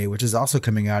Way, which is also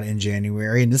coming out in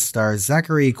January. And this stars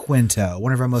Zachary Quinto,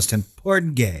 one of our most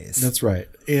important gays. That's right.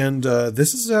 And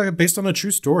this is based on a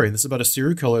true story. This is about a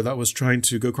serial killer that was trying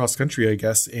to go cross country, I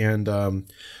guess. And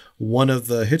one of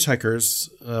the hitchhikers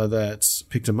that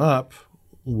picked him up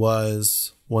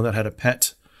was one that had a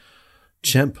pet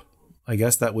chimp, I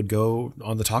guess, that would go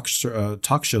on the talk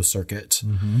show circuit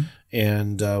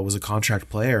and was a contract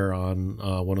player on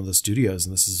one of the studios.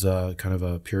 And this is kind of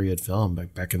a period film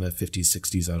back in the 50s,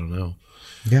 60s. I don't know.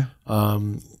 Yeah.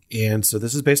 And so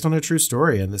this is based on a true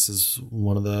story. And this is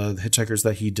one of the hitchhikers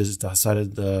that he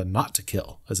decided not to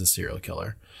kill as a serial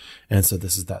killer. And so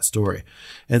this is that story.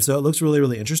 And so it looks really,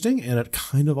 really interesting. And it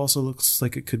kind of also looks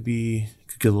like it could get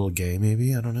a little gay,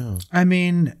 maybe. I don't know. I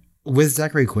mean, with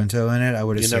Zachary Quinto in it, I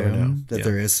would assume that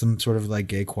there is some sort of like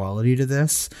gay quality to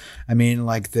this. I mean,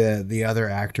 like the other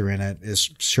actor in it is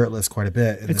shirtless quite a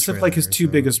bit. Except like his two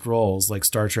biggest roles, like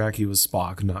Star Trek, he was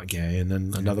Spock, not gay. And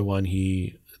then another one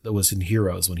that was in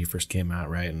Heroes when he first came out,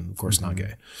 right? And of course, not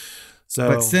gay. So,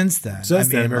 but since then,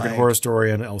 American Horror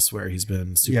Story and elsewhere, he's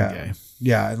been super gay.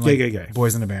 Yeah. And gay.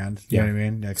 Boys in a Band. You know what I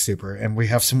mean? Like super. And we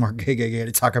have some more gay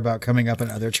to talk about coming up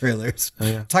in other trailers. Oh,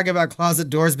 yeah. Talk about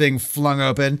closet doors being flung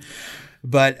open.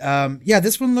 But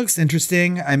this one looks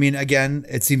interesting. I mean, again,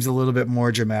 it seems a little bit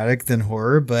more dramatic than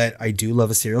horror, but I do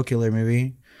love a serial killer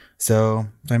movie. So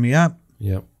sign me up.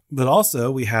 Yep. But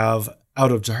also we have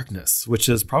Out of Darkness, which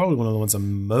is probably one of the ones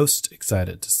I'm most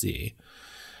excited to see.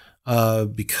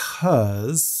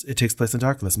 Because it takes place in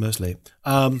darkness mostly.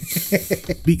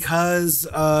 Because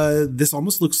this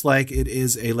almost looks like it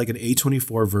is an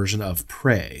A24 version of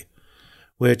Prey,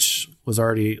 which was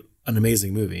already an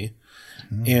amazing movie.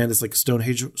 And it's like Stone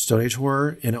Age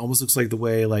horror, and it almost looks like the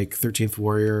way like 13th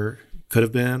Warrior could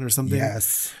have been or something.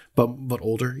 Yes. But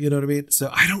older, you know what I mean? So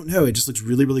I don't know. It just looks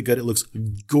really, really good. It looks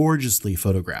gorgeously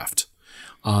photographed.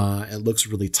 It looks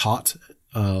really taut,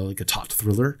 like a taut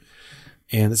thriller.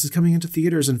 And this is coming into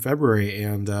theaters in February.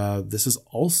 And this is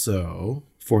also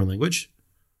foreign language,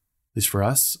 at least for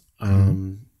us. I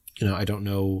don't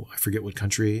know. I forget what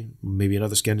country, maybe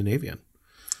another Scandinavian.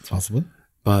 Possibly.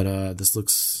 But this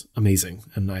looks amazing,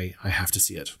 and I have to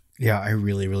see it. Yeah, I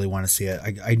really, really want to see it.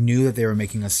 I knew that they were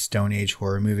making a Stone Age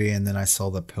horror movie, and then I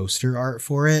saw the poster art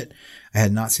for it. I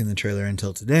had not seen the trailer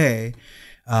until today,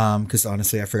 because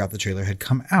honestly, I forgot the trailer had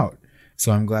come out.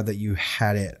 So I'm glad that you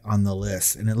had it on the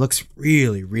list, and it looks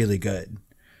really, really good.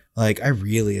 Like, I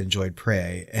really enjoyed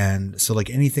Prey, and so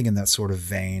like anything in that sort of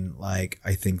vein, like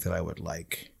I think that I would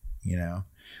like, you know.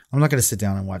 I'm not going to sit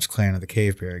down and watch Clan of the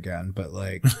Cave Bear again, but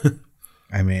like...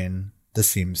 I mean, this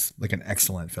seems like an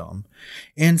excellent film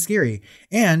and scary,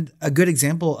 and a good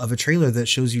example of a trailer that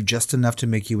shows you just enough to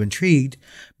make you intrigued,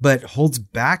 but holds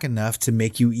back enough to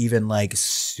make you even like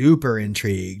super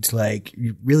intrigued. Like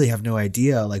you really have no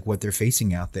idea like what they're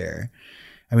facing out there.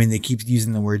 I mean, they keep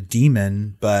using the word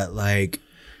demon, but like,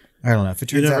 I don't know if it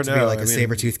turns out to be like a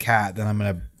saber-toothed cat,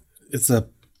 then it's a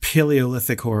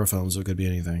Paleolithic horror film, so it could be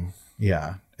anything.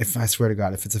 Yeah. If I swear to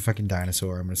God, if it's a fucking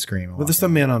dinosaur, I'm going to scream. Well, there's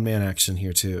some man-on-man action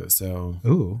here, too. So,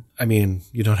 ooh. I mean,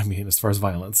 you know what I mean, as far as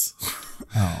violence.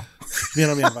 Oh.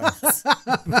 Man-on-man violence.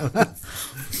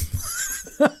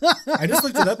 I just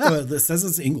looked it up, though. It says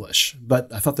it's English,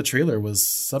 but I thought the trailer was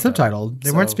subtitled.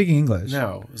 They weren't speaking English.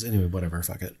 No. Anyway, whatever.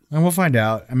 Fuck it. And we'll find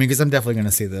out. I mean, because I'm definitely going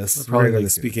to see this. Probably like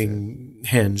speaking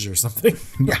Hinge or something.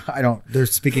 Yeah, they're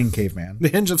speaking caveman. The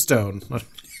Hinge of Stone.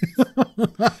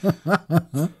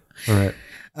 All right.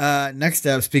 Next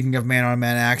up, speaking of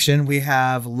man-on-man action, we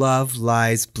have Love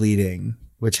Lies Bleeding,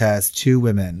 which has two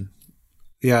women.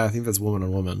 Yeah, I think that's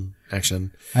woman-on-woman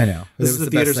action. I know. This is the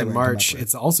theaters in March.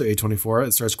 It's also A24.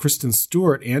 It stars Kristen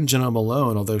Stewart and Jena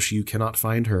Malone, although you cannot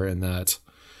find her in that.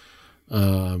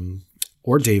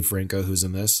 Or Dave Franco, who's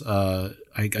in this. I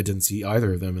didn't see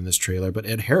either of them in this trailer, but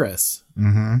Ed Harris,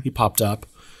 he popped up.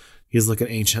 He's looking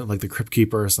ancient, like the Crypt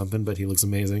Keeper or something, but he looks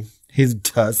amazing. He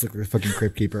does look like the fucking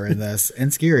Crypt Keeper in this,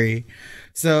 and scary.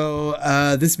 So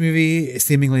this movie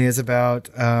seemingly is about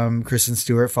Kristen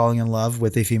Stewart falling in love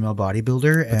with a female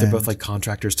bodybuilder. But they're both like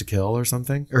contractors to kill or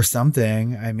something? Or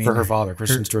something. I mean, for her father,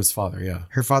 Kristen Stewart's father, yeah.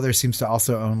 Her father seems to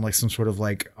also own like some sort of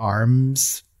like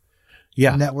arms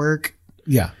network.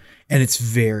 Yeah. And it's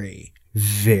very,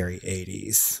 very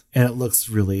 80s. And it looks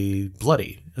really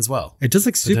bloody as well. It does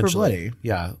look super bloody.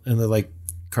 Yeah. And they're like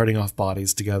carting off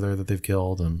bodies together that they've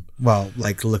killed. And well,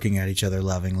 like looking at each other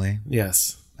lovingly.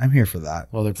 Yes. I'm here for that.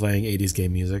 While they're playing 80s gay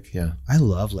music. Yeah. I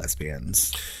love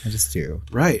lesbians. I just do.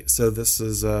 Right. So this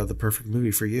is the perfect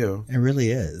movie for you. It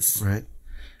really is. Right.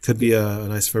 Could be a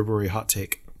nice February hot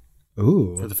take.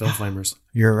 Ooh. For the Film Flamers.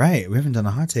 You're right. We haven't done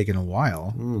a hot take in a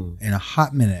while. In a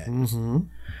hot minute. Mm-hmm.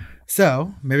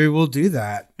 So maybe we'll do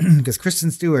that because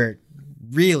Kristen Stewart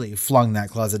really flung that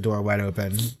closet door wide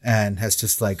open and has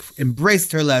just like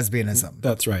embraced her lesbianism.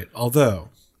 That's right. Although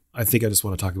I think I just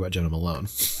want to talk about Jena Malone.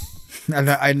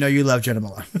 I know you love Jena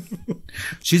Malone.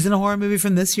 She's in a horror movie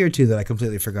from this year too that I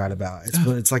completely forgot about.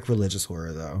 It's like religious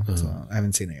horror though. So I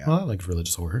haven't seen it yet. Well, I like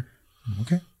religious horror.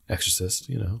 Okay. Exorcist,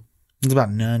 you know. It's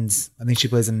about nuns. I think she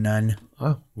plays a nun.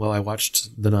 Oh, well, I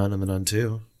watched The Nun and The Nun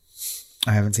 2.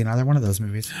 I haven't seen either one of those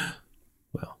movies.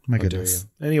 Well, my goodness.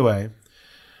 Anyway,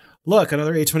 look,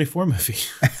 another A24 movie.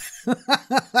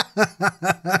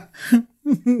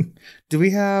 Do we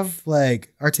have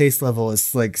like our taste level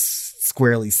is like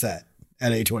squarely set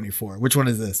at A24? Which one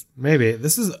is this? Maybe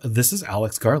this is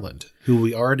Alex Garland, who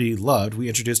we already loved. We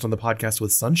introduced on the podcast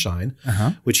with Sunshine,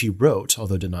 which he wrote,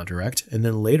 although did not direct, and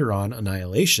then later on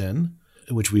Annihilation,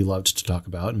 which we loved to talk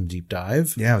about and deep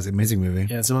dive. Yeah, it was an amazing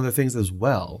movie. And some other things as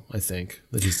well, I think,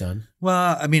 that he's done.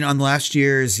 Well, I mean, on last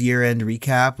year's year-end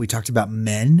recap, we talked about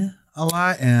Men a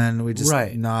lot, and we just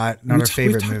not our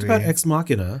favorite movie. We talked about Ex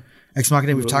Machina. Ex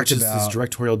Machina we've talked about. His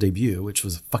directorial debut, which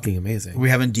was fucking amazing. We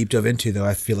haven't deep dove into, though.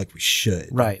 I feel like we should.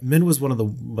 Right. Men was one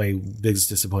of my biggest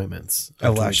disappointments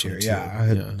of last year. Yeah. I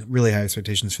had really high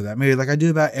expectations for that movie, like I do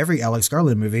about every Alex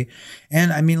Garland movie.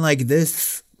 And I mean, like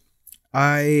this...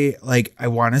 I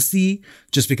want to see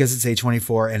just because it's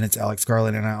A24 and it's Alex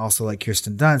Garland, and I also like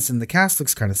Kirsten Dunst, and the cast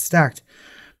looks kind of stacked,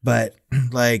 but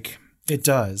like It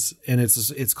does. And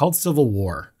it's called Civil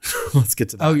War. Let's get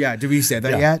to that. Oh, yeah. Did we say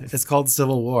that yet? It's called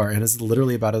Civil War. And it's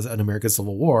literally about an American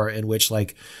Civil War in which,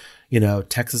 like,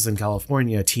 Texas and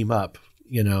California team up,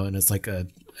 and it's like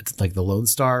the Lone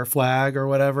Star flag or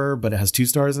whatever, but it has 2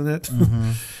 stars in it.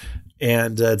 Mm-hmm.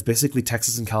 And it's basically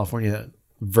Texas and California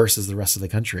versus the rest of the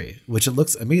country, which it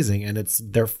looks amazing. And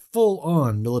they're full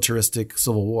on militaristic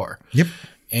Civil War. Yep.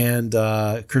 And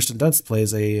Kirsten Dunst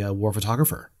plays a war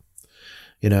photographer,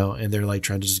 and they're like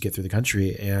trying to just get through the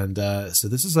country. And so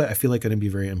this is, I feel like, going to be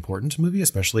a very important movie,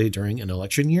 especially during an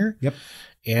election year. Yep.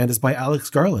 And it's by Alex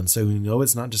Garland. So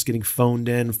it's not just getting phoned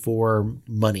in for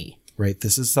money, right?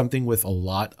 This is something with a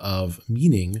lot of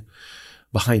meaning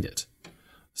behind it.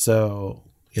 So,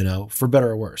 for better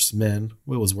or worse, it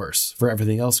was worse. For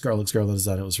everything else Alex Garland has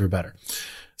done, it was for better.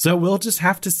 So we'll just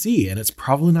have to see. And it's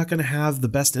probably not going to have the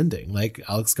best ending. Like,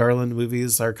 Alex Garland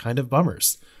movies are kind of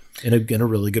bummers in a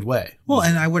really good way. Well,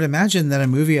 and I would imagine that a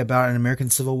movie about an American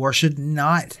Civil War should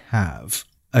not have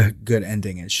a good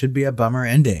ending. It should be a bummer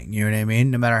ending. You know what I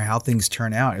mean? No matter how things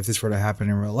turn out, if this were to happen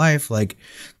in real life, like,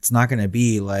 it's not going to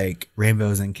be like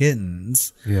rainbows and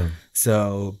kittens. Yeah.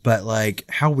 So, but like,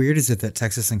 how weird is it that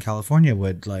Texas and California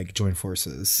would like join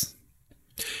forces?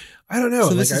 I don't know.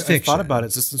 So this is I thought about it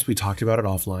just since we talked about it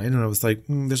offline, and I was like,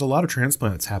 there's a lot of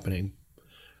transplants happening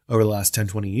over the last 10,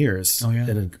 20 years. Oh, yeah.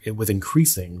 And with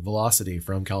increasing velocity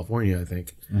from California, I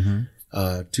think,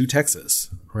 to Texas,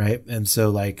 right? And so,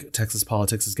 like, Texas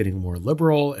politics is getting more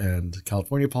liberal and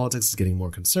California politics is getting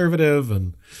more conservative.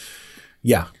 And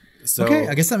yeah. So, okay,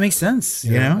 I guess that makes sense.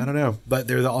 I don't know. But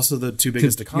they're also the 2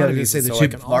 biggest economies. The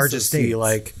 2 largest states.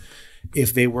 Like,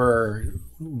 if they were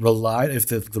if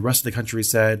the rest of the country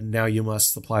said, now you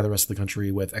must supply the rest of the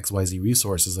country with XYZ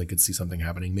resources, I could see something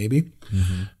happening maybe.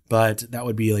 Mm-hmm. But that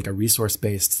would be like a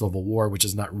resource-based civil war, which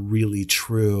is not really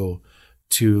true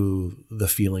to the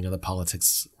feeling of the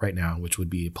politics right now, which would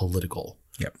be political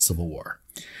civil war.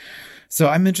 So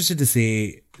I'm interested to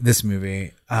see this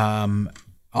movie.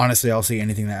 Honestly, I'll see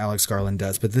anything that Alex Garland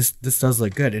does, but this does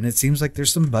look good. And it seems like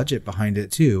there's some budget behind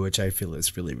it too, which I feel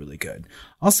is really, really good.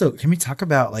 Also, can we talk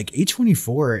about like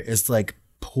A24 is like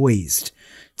poised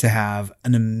to have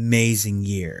an amazing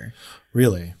year.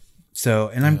 Really? So,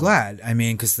 and I'm glad, I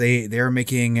mean, cause they are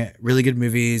making really good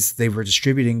movies. They were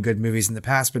distributing good movies in the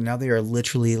past, but now they are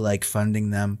literally like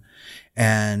funding them.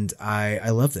 And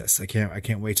I love this. I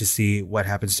can't wait to see what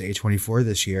happens to A24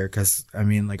 this year. Cause I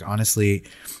mean, like, honestly,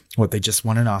 they just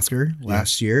won an Oscar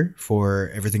last year for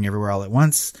Everything Everywhere All at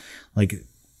Once. Like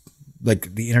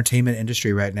the entertainment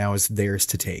industry right now is theirs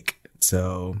to take.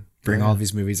 So bring all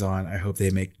these movies on. I hope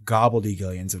they make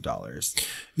gobbledygillions of dollars.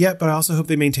 Yeah, but I also hope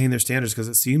they maintain their standards, because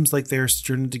it seems like they're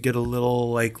starting to get a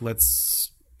little like, let's,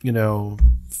 throw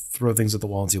things at the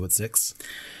wall and see what sticks.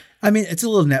 I mean, it's a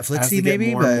little Netflixy,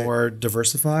 maybe, more but and more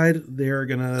diversified, they're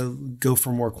gonna go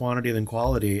for more quantity than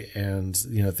quality, and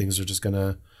things are just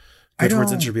gonna go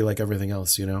towards entropy like everything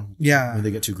else. Yeah, when they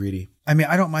get too greedy. I mean,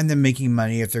 I don't mind them making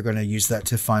money if they're going to use that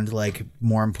to fund like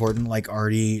more important, like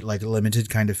already like limited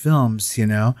kind of films,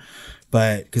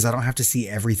 But because I don't have to see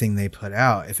everything they put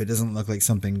out. If it doesn't look like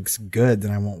something's good,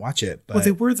 then I won't watch it. But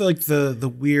they were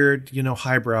the weird,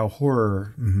 highbrow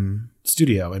horror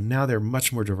studio, and now they're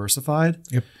much more diversified.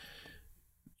 Yep.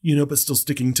 But still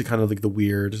sticking to kind of like the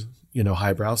weird,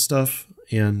 highbrow stuff.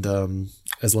 And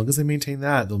as long as they maintain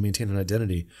that, they'll maintain an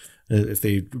identity. If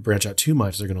they branch out too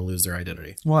much, they're going to lose their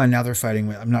identity. Well, and now they're fighting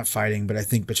with, I'm not fighting, but I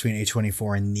think between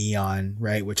A24 and Neon,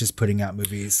 right? Which is putting out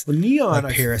movies Neon,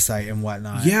 like Parasite and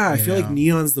whatnot. Yeah, I feel like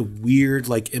Neon's the weird,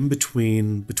 like in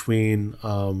between fucking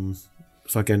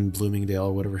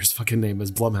Bloomingdale, whatever his fucking name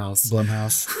is, Blumhouse and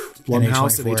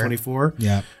A24.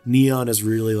 Yeah. Neon is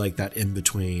really like that in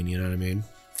between, you know what I mean?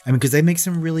 I mean, because they make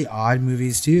some really odd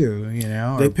movies too,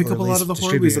 They pick up a lot of the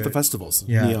horror movies at the festivals.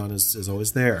 Yeah. Neon is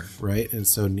always there, right? And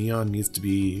so Neon needs to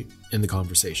be in the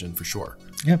conversation for sure.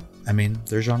 Yep. I mean,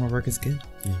 their genre work is good.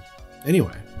 Yeah.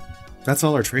 Anyway, that's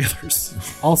all our trailers.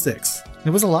 All 6. It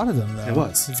was a lot of them, though. It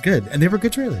was. It's good. And they were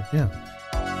good trailers. Yeah.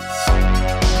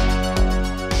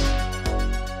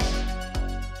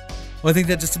 Well, I think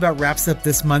that just about wraps up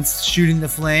this month's Shooting the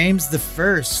Flames, the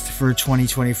first for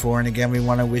 2024. And again, we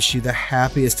want to wish you the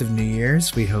happiest of New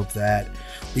Year's. We hope that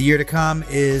the year to come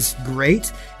is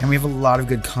great. And we have a lot of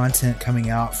good content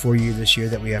coming out for you this year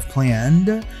that we have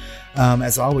planned.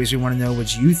 As always, we want to know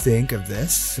what you think of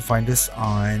this. Find us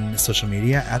on social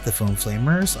media at The Film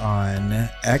Flamers on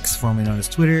X, formerly known as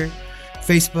Twitter,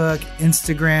 Facebook,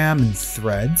 Instagram, and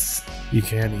Threads. You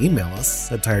can email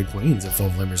us at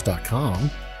tiredqueens@filmflamers.com.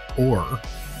 Or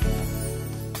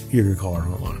you can call our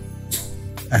hotline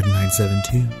at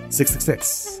 972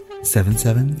 666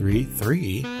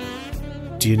 7733.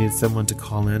 Do you need someone to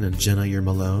call in and Jena your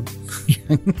Malone?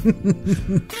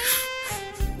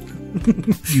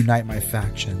 Unite my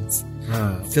factions.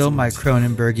 Fill my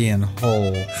Cronenbergian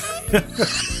hole.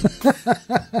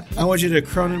 I want you to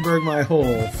Cronenberg my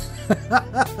hole.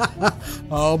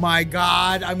 Oh my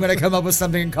God. I'm going to come up with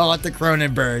something and call it the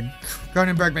Cronenberg.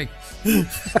 Cronenberg me.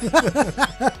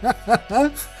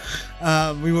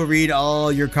 We will read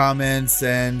all your comments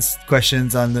and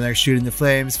questions on the next Shooting the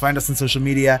Flames. Find us on social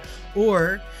media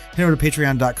or head over to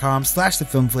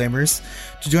patreon.com/thefilmflamers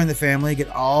to join the family, get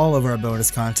all of our bonus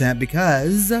content,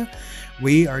 because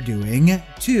we are doing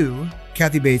 2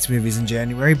 Kathy Bates movies in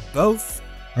January. Both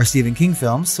are Stephen King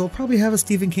films, so we'll probably have a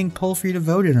Stephen King poll for you to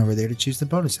vote in over there to choose the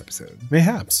bonus episode.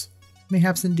 Mayhaps.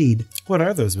 Mayhaps indeed. What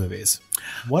are those movies?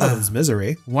 One of them's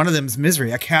Misery. One of them's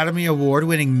Misery. Academy Award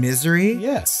winning Misery.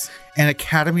 Yes. And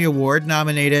Academy Award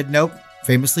nominated,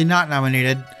 famously not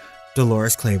nominated,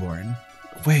 Dolores Claiborne.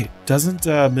 Wait, doesn't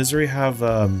Misery have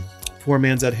Poor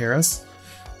Man's Ed Harris?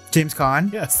 James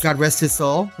Caan? Yes. God rest his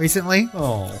soul recently?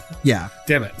 Oh. Yeah.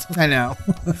 Damn it. I know.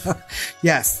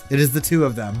 Yes, it is the 2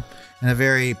 of them in a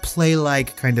very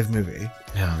play-like kind of movie.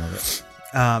 Yeah, I love it.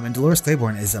 And Dolores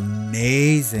Claiborne is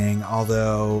amazing,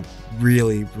 although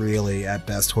really, really at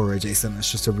best horror adjacent.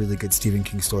 It's just a really good Stephen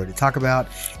King story to talk about.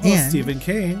 Well, and Stephen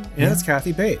King, and it's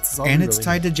Kathy Bates. It's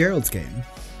tied to Gerald's Game.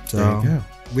 So, there you go.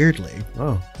 Weirdly.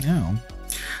 Oh. Yeah.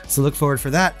 So look forward for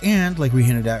that. And like we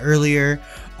hinted at earlier,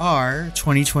 our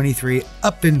 2023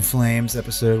 Up in Flames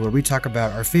episode where we talk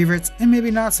about our favorites and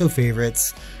maybe not so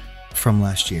favorites from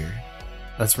last year.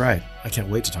 That's right. I can't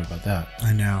wait to talk about that.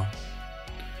 I know.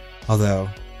 Although,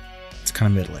 it's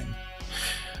kind of middling.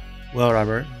 Well,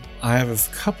 Robert, I have a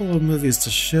couple of movies to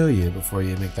show you before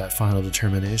you make that final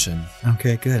determination.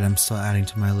 Okay, good. I'm still adding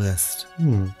to my list.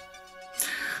 Well,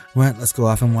 let's go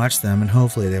off and watch them, and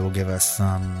hopefully they will give us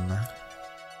some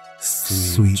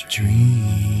sweet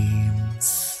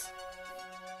dreams.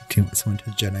 Do you want someone to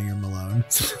Jena your Malone?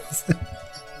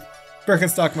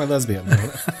 Birkenstock my lesbian.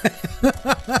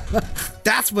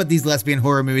 That's what these lesbian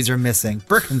horror movies are missing.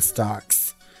 Birkenstocks.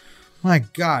 My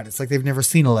God, it's like they've never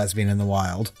seen a lesbian in the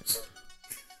wild.